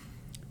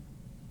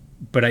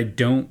 But I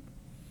don't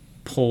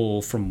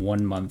pull from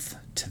one month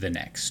to the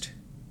next.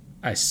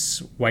 I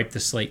wipe the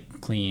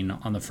slate clean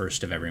on the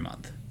first of every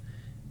month.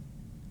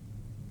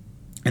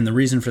 And the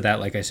reason for that,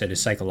 like I said,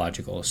 is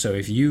psychological. So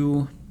if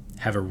you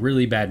have a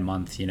really bad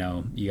month, you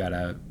got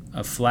a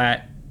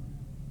flat,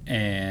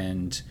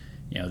 and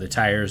the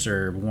tires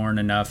are worn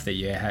enough that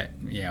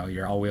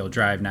you're all-wheel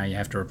drive, now you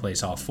have to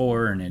replace all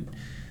four, and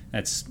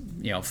that's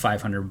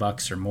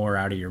 $500 or more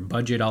out of your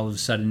budget all of a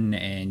sudden,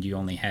 and you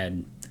only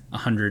had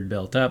 100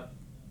 built up,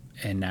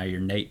 and now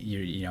you're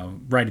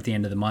right at the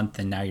end of the month,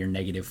 and now you're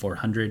negative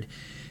 400.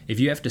 If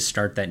you have to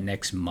start that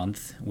next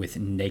month with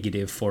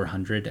negative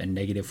 400, a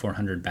negative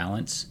 400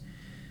 balance,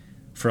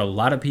 for a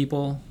lot of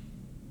people,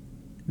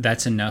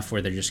 that's enough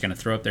where they're just going to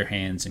throw up their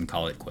hands and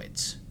call it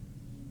quits.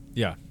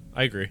 Yeah,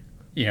 I agree.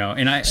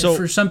 And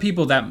for some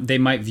people that they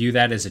might view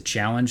that as a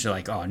challenge. They're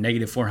like, oh,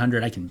 negative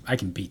 400, I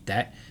can beat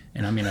that,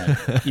 and I'm gonna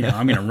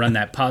I'm gonna run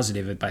that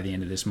positive by the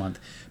end of this month.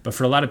 But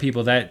for a lot of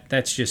people,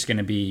 that's just going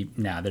to be,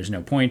 there's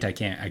no point. I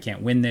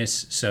can't win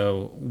this.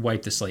 So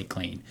wipe the slate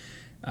clean.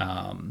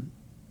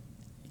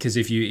 Because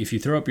if you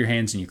throw up your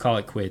hands and you call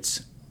it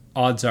quits,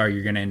 odds are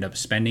you're going to end up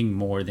spending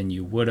more than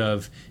you would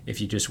have if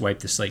you just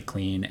wiped the slate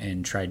clean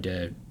and tried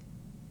to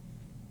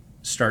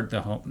start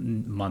the whole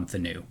month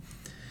anew.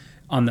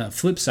 On the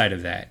flip side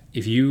of that,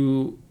 if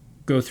you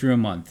go through a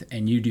month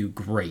and you do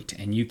great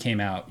and you came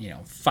out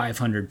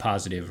 500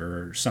 positive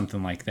or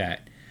something like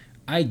that,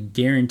 I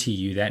guarantee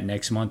you that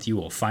next month you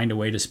will find a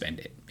way to spend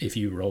it if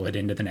you roll it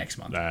into the next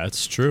month.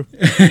 That's true.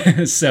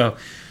 So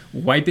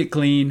wipe it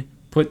clean.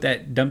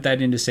 Dump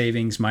that into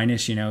savings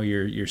minus,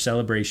 your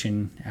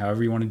celebration,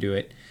 however you want to do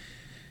it.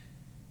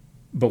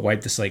 But wipe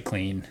the slate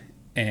clean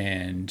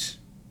and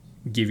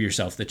give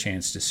yourself the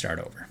chance to start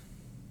over.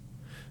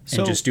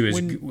 And just do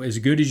as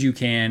good as you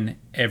can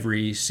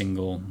every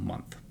single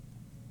month.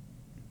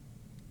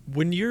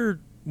 When you're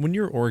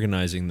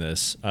organizing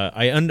this,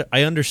 I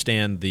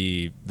understand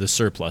the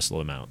surplus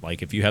amount.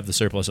 Like if you have the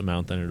surplus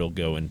amount, then it'll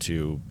go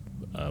into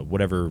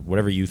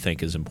whatever you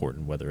think is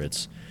important, whether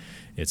it's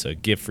a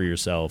gift for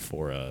yourself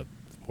or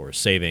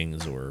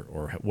savings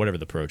or whatever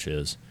the approach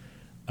is.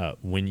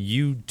 When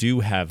you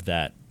do have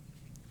that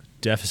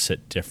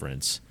deficit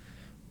difference,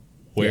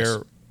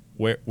 where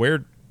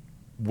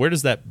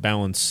does that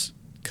balance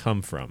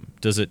come from?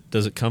 Does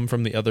it come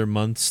from the other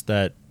months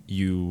that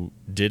you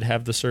did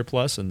have the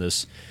surplus, and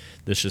this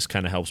just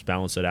kind of helps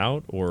balance it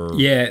out? Or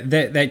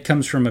that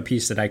comes from a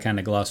piece that I kind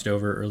of glossed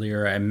over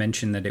earlier. I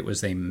mentioned that it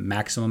was a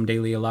maximum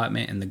daily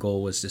allotment, and the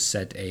goal was to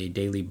set a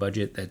daily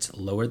budget that's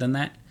lower than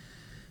that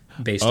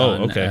based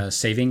on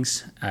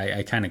savings.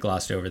 I kind of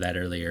glossed over that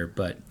earlier,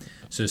 but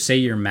so say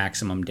your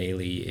maximum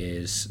daily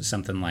is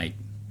something like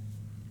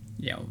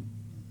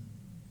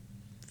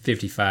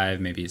 $55,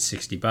 maybe it's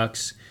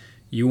 $60.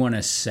 You want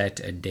to set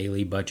a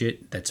daily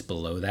budget that's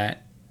below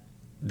that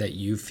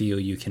you feel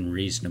you can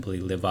reasonably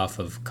live off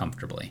of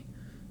comfortably.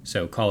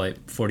 So call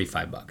it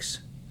 $45.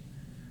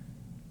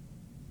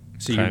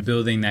 So Okay. you're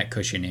building that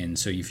cushion in.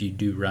 So if you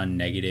do run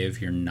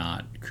negative, you're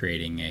not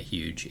creating a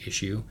huge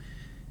issue.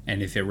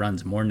 And if it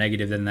runs more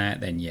negative than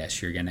that, then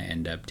yes, you're going to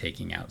end up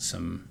taking out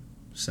some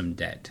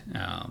debt.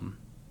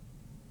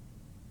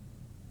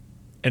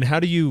 And how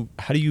do you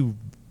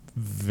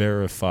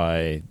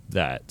verify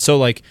that? So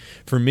like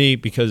for me,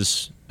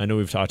 because I know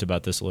we've talked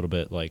about this a little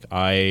bit, like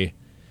I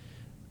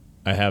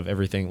have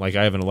everything, like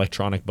I have an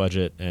electronic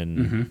budget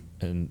and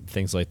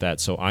things like that,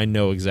 so I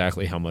know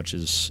exactly how much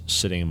is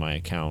sitting in my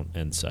account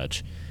and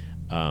such.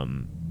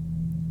 And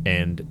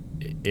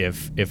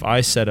if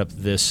I set up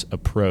this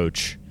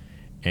approach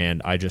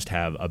and I just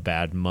have a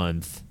bad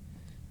month,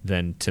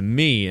 then to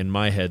me, in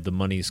my head, the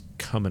money's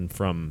coming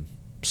from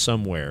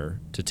somewhere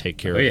to take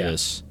care of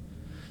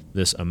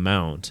this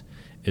amount.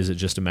 Is it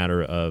just a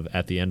matter of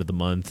at the end of the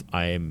month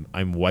I'm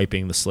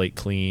wiping the slate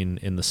clean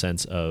in the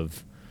sense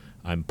of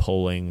I'm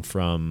pulling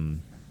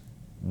from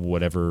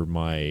whatever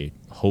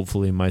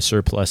hopefully my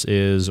surplus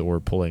is, or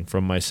pulling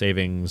from my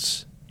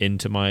savings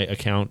into my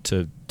account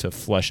to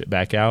flush it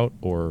back out?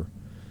 Or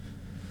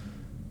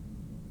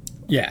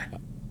yeah,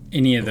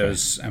 any of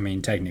those. I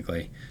mean,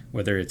 technically,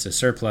 whether it's a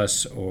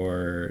surplus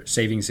or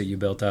savings that you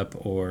built up,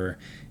 or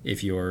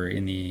if you're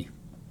in the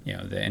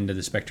end of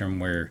the spectrum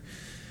where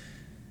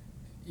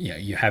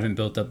you haven't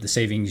built up the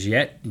savings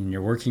yet and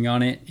you're working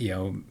on it,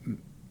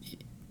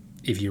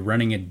 if you're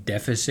running a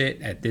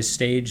deficit at this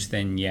stage,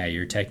 then yeah,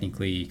 you're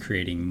technically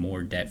creating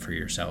more debt for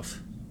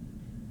yourself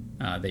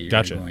that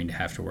you're going to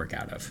have to work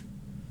out of.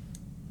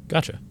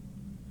 Gotcha.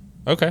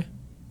 Okay.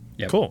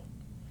 Yep. Cool.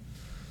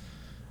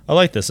 I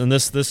like this. And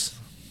this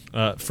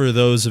for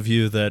those of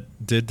you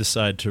that did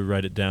decide to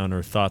write it down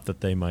or thought that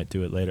they might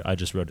do it later, I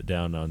just wrote it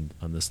down on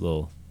this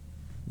little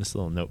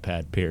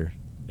notepad here,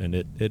 and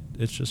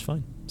it's just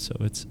fine. So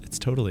it's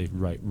totally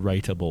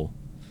writable.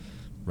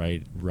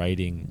 Writable.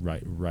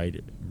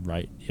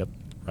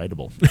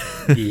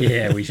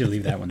 Yeah, we should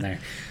leave that one there.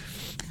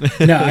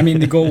 No, I mean,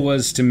 the goal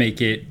was to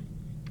make it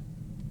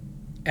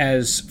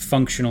as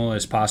functional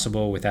as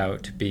possible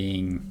without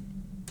being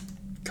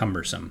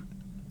cumbersome.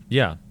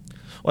 Yeah.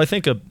 Well, I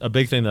think a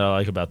big thing that I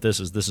like about this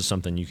is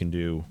something you can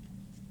do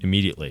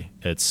immediately.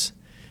 It's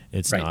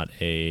right. Not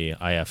I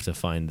have to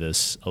find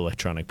this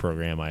electronic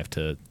program. I have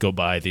to go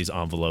buy these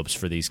envelopes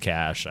for these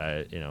cash.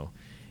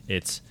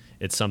 It's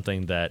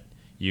something that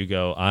you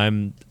go,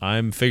 I'm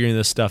figuring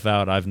this stuff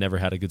out. I've never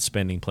had a good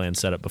spending plan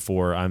set up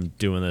before. I'm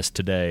doing this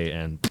today,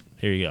 and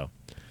here you go.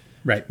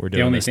 Right. We're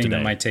doing the only this thing today,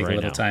 that might take right a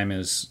little now. time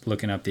is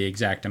looking up the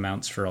exact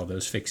amounts for all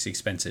those fixed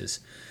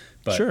expenses.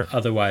 But Sure.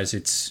 Otherwise,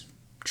 it's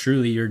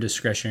truly your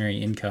discretionary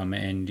income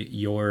and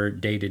your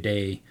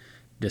day-to-day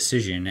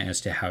decision as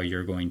to how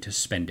you're going to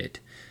spend it.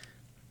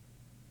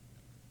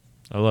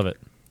 I love it.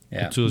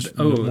 Yeah.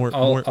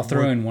 I'll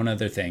throw in one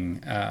other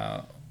thing.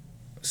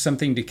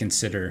 Something to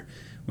consider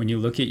when you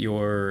look at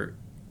your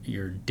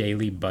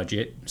daily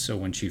budget. So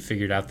once you've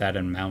figured out that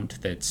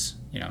amount that's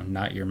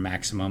not your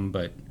maximum,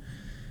 but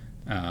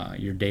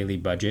your daily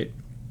budget.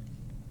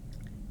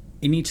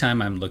 Anytime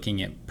I'm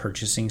looking at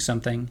purchasing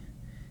something,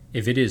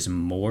 if it is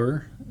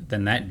more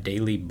than that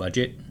daily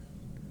budget,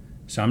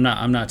 so I'm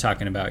not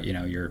talking about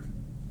your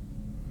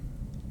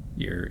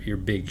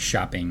big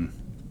shopping,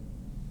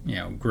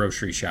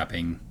 grocery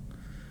shopping,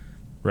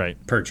 right,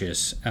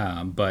 purchase.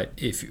 But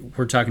if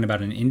we're talking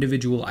about an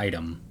individual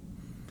item,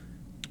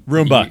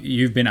 Roomba,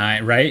 you've been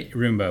eyeing, right?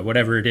 Roomba,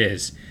 whatever it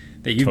is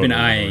that you've been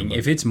eyeing. Roomba.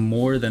 If it's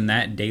more than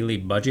that daily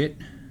budget,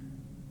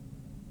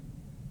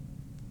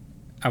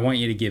 I want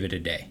you to give it a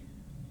day.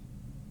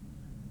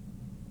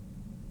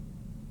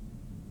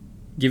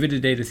 Give it a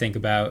day to think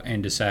about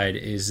and decide,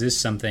 is this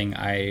something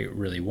I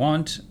really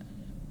want?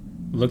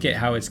 Look at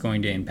how it's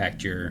going to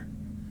impact your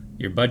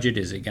budget.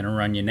 Is it going to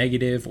run you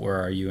negative, or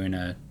are you in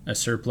a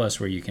surplus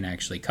where you can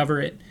actually cover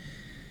it?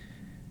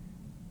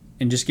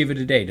 And just give it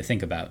a day to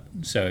think about.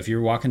 So if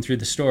you're walking through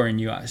the store and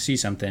you see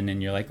something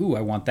and you're like, ooh,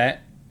 I want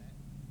that,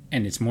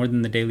 and it's more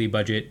than the daily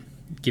budget,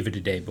 give it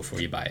a day before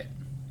you buy it.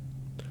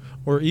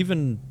 Or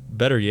even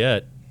better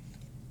yet,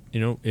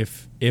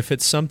 if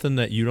it's something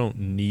that you don't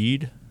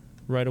need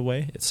right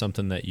away, it's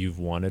something that you've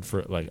wanted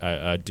for, like,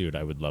 I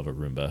would love a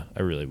Roomba.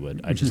 I really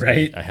would. I just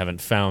right? I haven't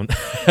found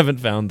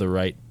the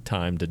right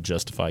time to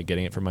justify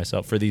getting it for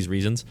myself for these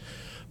reasons.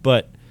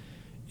 But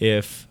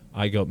if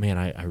I go, man,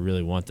 I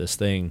really want this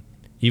thing,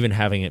 even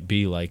having it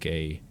be like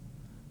a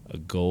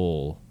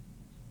goal,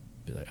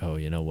 be like, oh,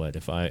 you know what?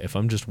 If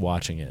I'm just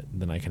watching it,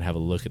 then I can have a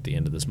look at the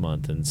end of this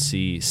month and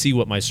see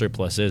what my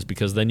surplus is,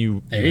 because then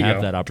you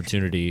have that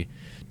opportunity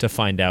to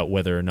find out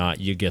whether or not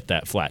you get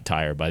that flat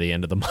tire by the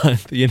end of the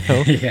month.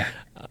 Yeah.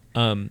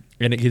 And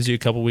it gives you a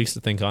couple weeks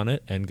to think on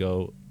it and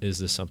go, is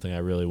this something I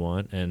really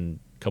want? And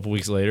a couple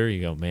weeks later,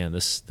 you go, man,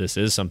 this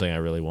is something I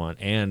really want,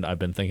 and I've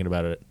been thinking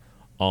about it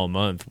all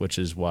month, which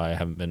is why I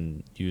haven't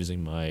been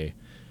using my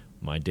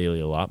daily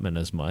allotment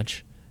as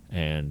much.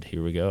 And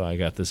here we go. I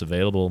got this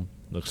available.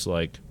 Looks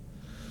like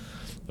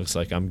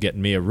I'm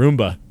getting me a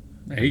Roomba.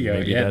 There you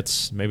go.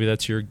 Maybe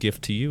that's your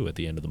gift to you at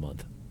the end of the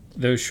month.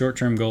 Those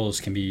short-term goals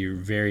can be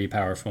very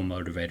powerful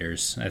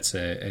motivators. That's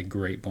a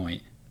great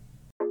point.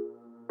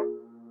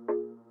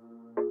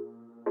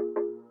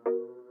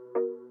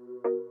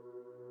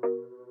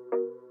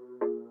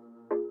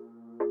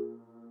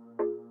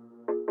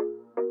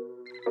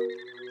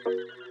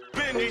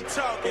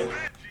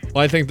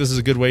 Well, I think this is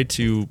a good way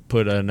to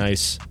put a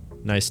nice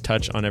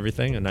touch on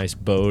everything, a nice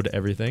bow to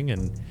everything,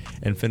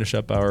 and finish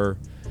up our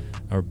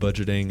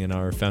budgeting and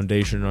our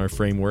foundation, our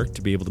framework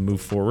to be able to move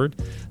forward.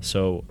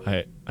 So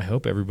I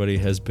hope everybody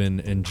has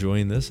been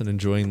enjoying this and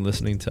enjoying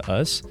listening to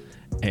us.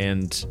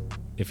 And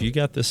if you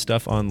got this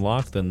stuff on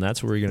lock, then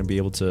that's where you're going to be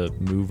able to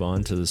move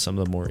on to some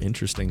of the more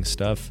interesting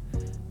stuff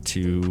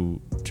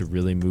to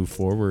really move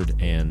forward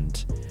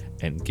and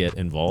get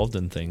involved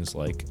in things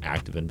like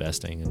active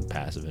investing and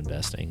passive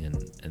investing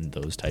and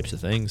those types of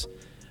things.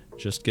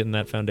 Just getting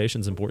that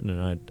foundation is important,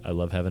 and I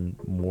love having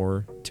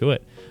more to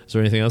it. Is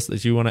there anything else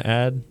that you want to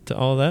add to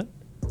all of that?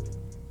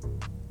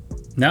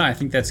 No, I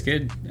think that's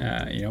good.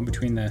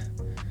 Between the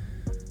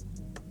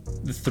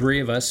three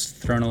of us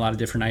throwing a lot of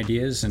different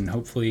ideas, and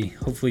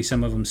hopefully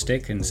some of them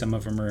stick and some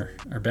of them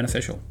are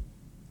beneficial.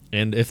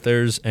 And if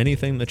there's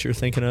anything that you're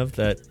thinking of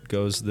that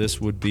goes,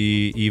 this would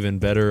be even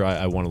better,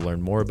 I want to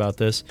learn more about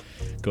this,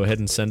 go ahead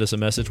and send us a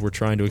message. We're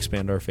trying to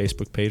expand our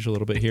Facebook page a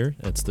little bit here.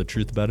 That's The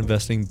Truth About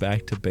Investing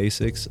Back to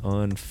Basics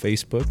on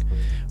Facebook.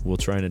 We'll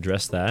try and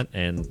address that,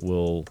 and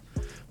we'll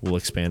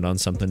expand on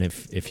something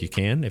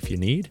if you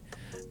need.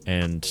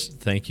 And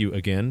thank you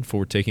again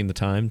for taking the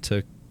time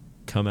to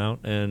come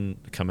out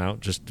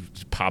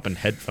just popping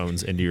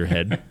headphones into your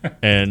head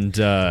and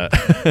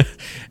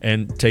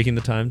and taking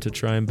the time to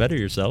try and better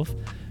yourself,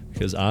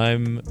 because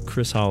I'm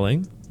Chris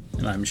Holling.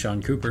 And I'm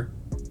Sean Cooper.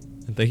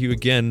 And thank you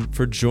again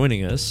for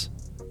joining us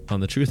on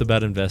The Truth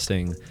About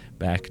Investing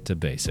Back to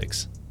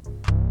Basics.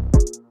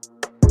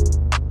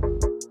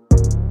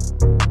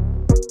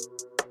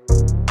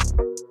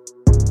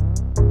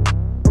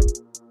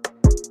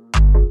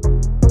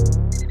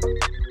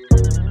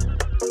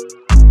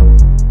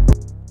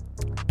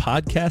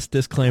 Podcast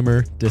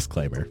disclaimer.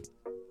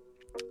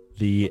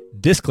 The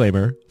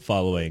disclaimer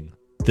following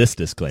this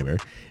disclaimer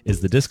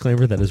is the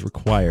disclaimer that is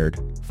required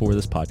for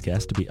this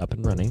podcast to be up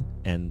and running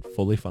and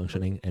fully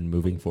functioning and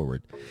moving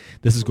forward.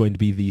 This is going to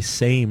be the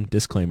same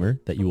disclaimer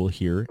that you will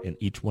hear in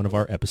each one of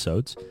our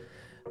episodes.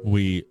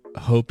 We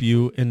hope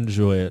you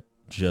enjoy it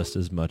just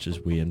as much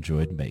as we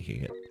enjoyed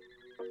making it.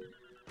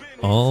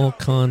 All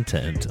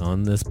content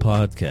on this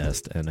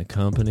podcast and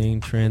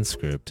accompanying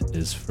transcript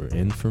is for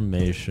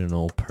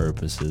informational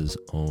purposes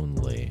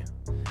only.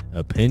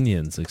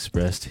 Opinions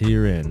expressed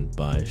herein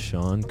by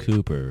Sean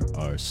Cooper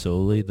are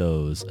solely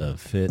those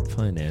of Fit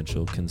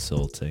Financial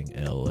Consulting,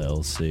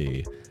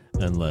 LLC,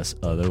 unless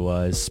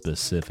otherwise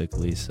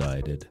specifically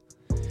cited.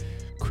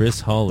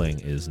 Chris Holling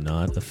is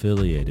not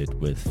affiliated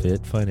with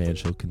Fit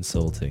Financial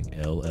Consulting,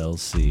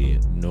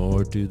 LLC,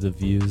 nor do the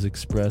views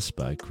expressed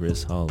by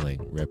Chris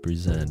Holling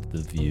represent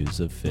the views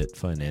of Fit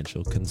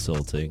Financial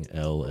Consulting,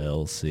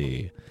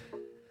 LLC.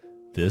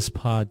 This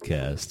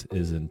podcast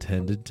is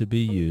intended to be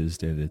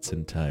used in its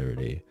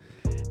entirety.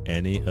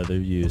 Any other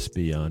use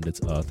beyond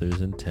its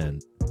author's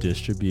intent,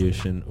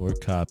 distribution, or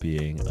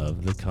copying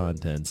of the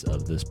contents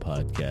of this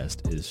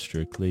podcast is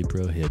strictly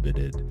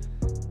prohibited.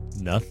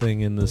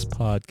 Nothing in this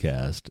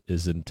podcast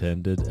is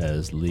intended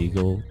as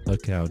legal,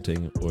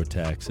 accounting, or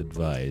tax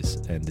advice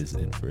and is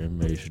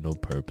informational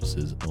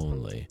purposes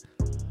only.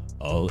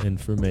 All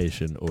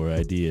information or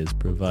ideas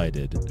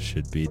provided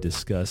should be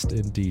discussed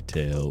in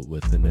detail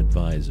with an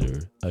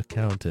advisor,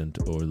 accountant,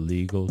 or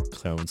legal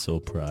counsel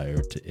prior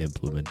to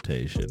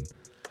implementation.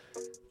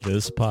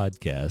 This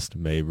podcast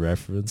may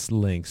reference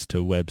links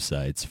to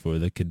websites for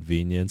the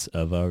convenience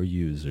of our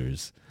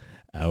users.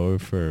 Our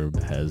firm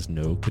has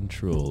no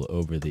control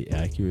over the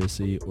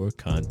accuracy or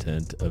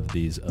content of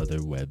these other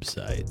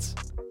websites.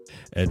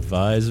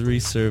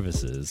 Advisory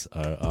services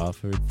are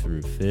offered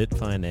through Fit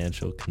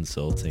Financial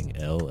Consulting,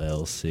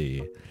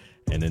 LLC,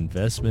 an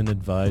investment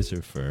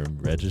advisor firm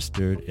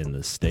registered in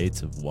the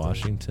states of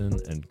Washington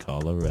and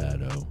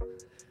Colorado.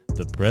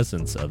 The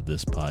presence of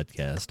this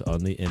podcast on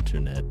the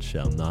internet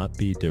shall not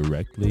be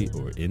directly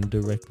or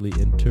indirectly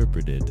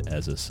interpreted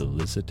as a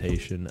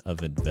solicitation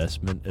of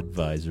investment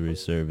advisory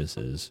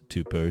services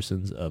to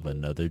persons of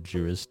another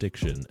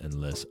jurisdiction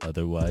unless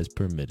otherwise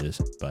permitted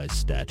by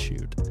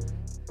statute.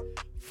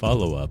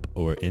 Follow-up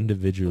or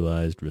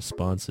individualized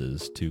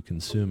responses to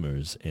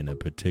consumers in a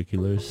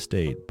particular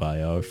state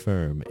by our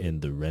firm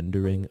in the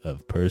rendering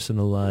of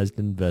personalized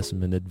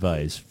investment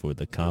advice for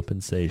the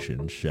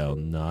compensation shall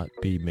not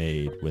be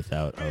made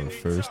without our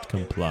first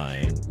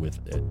complying with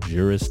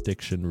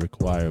jurisdiction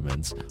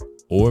requirements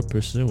or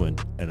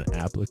pursuant an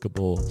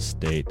applicable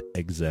state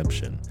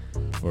exemption.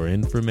 For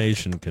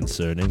information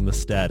concerning the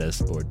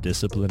status or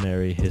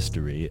disciplinary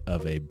history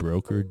of a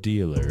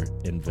broker-dealer,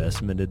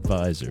 investment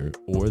advisor,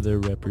 or their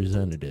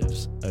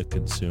representatives, a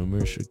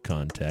consumer should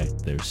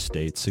contact their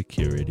state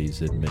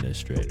securities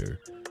administrator.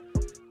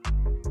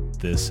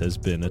 This has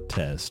been a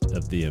test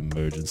of the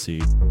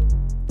emergency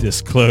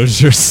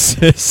disclosure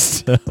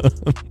system.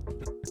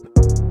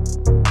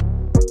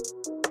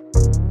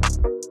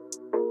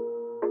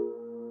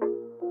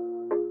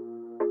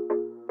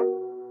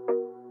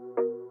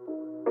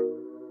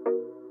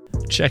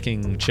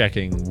 Checking.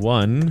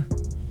 1,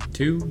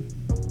 2,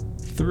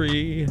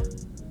 3.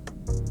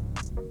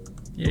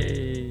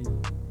 Yay.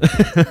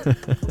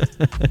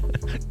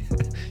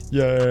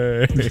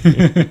 Yay.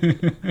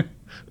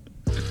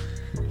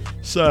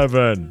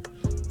 7.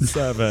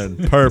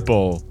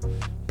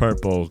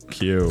 Purple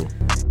Q.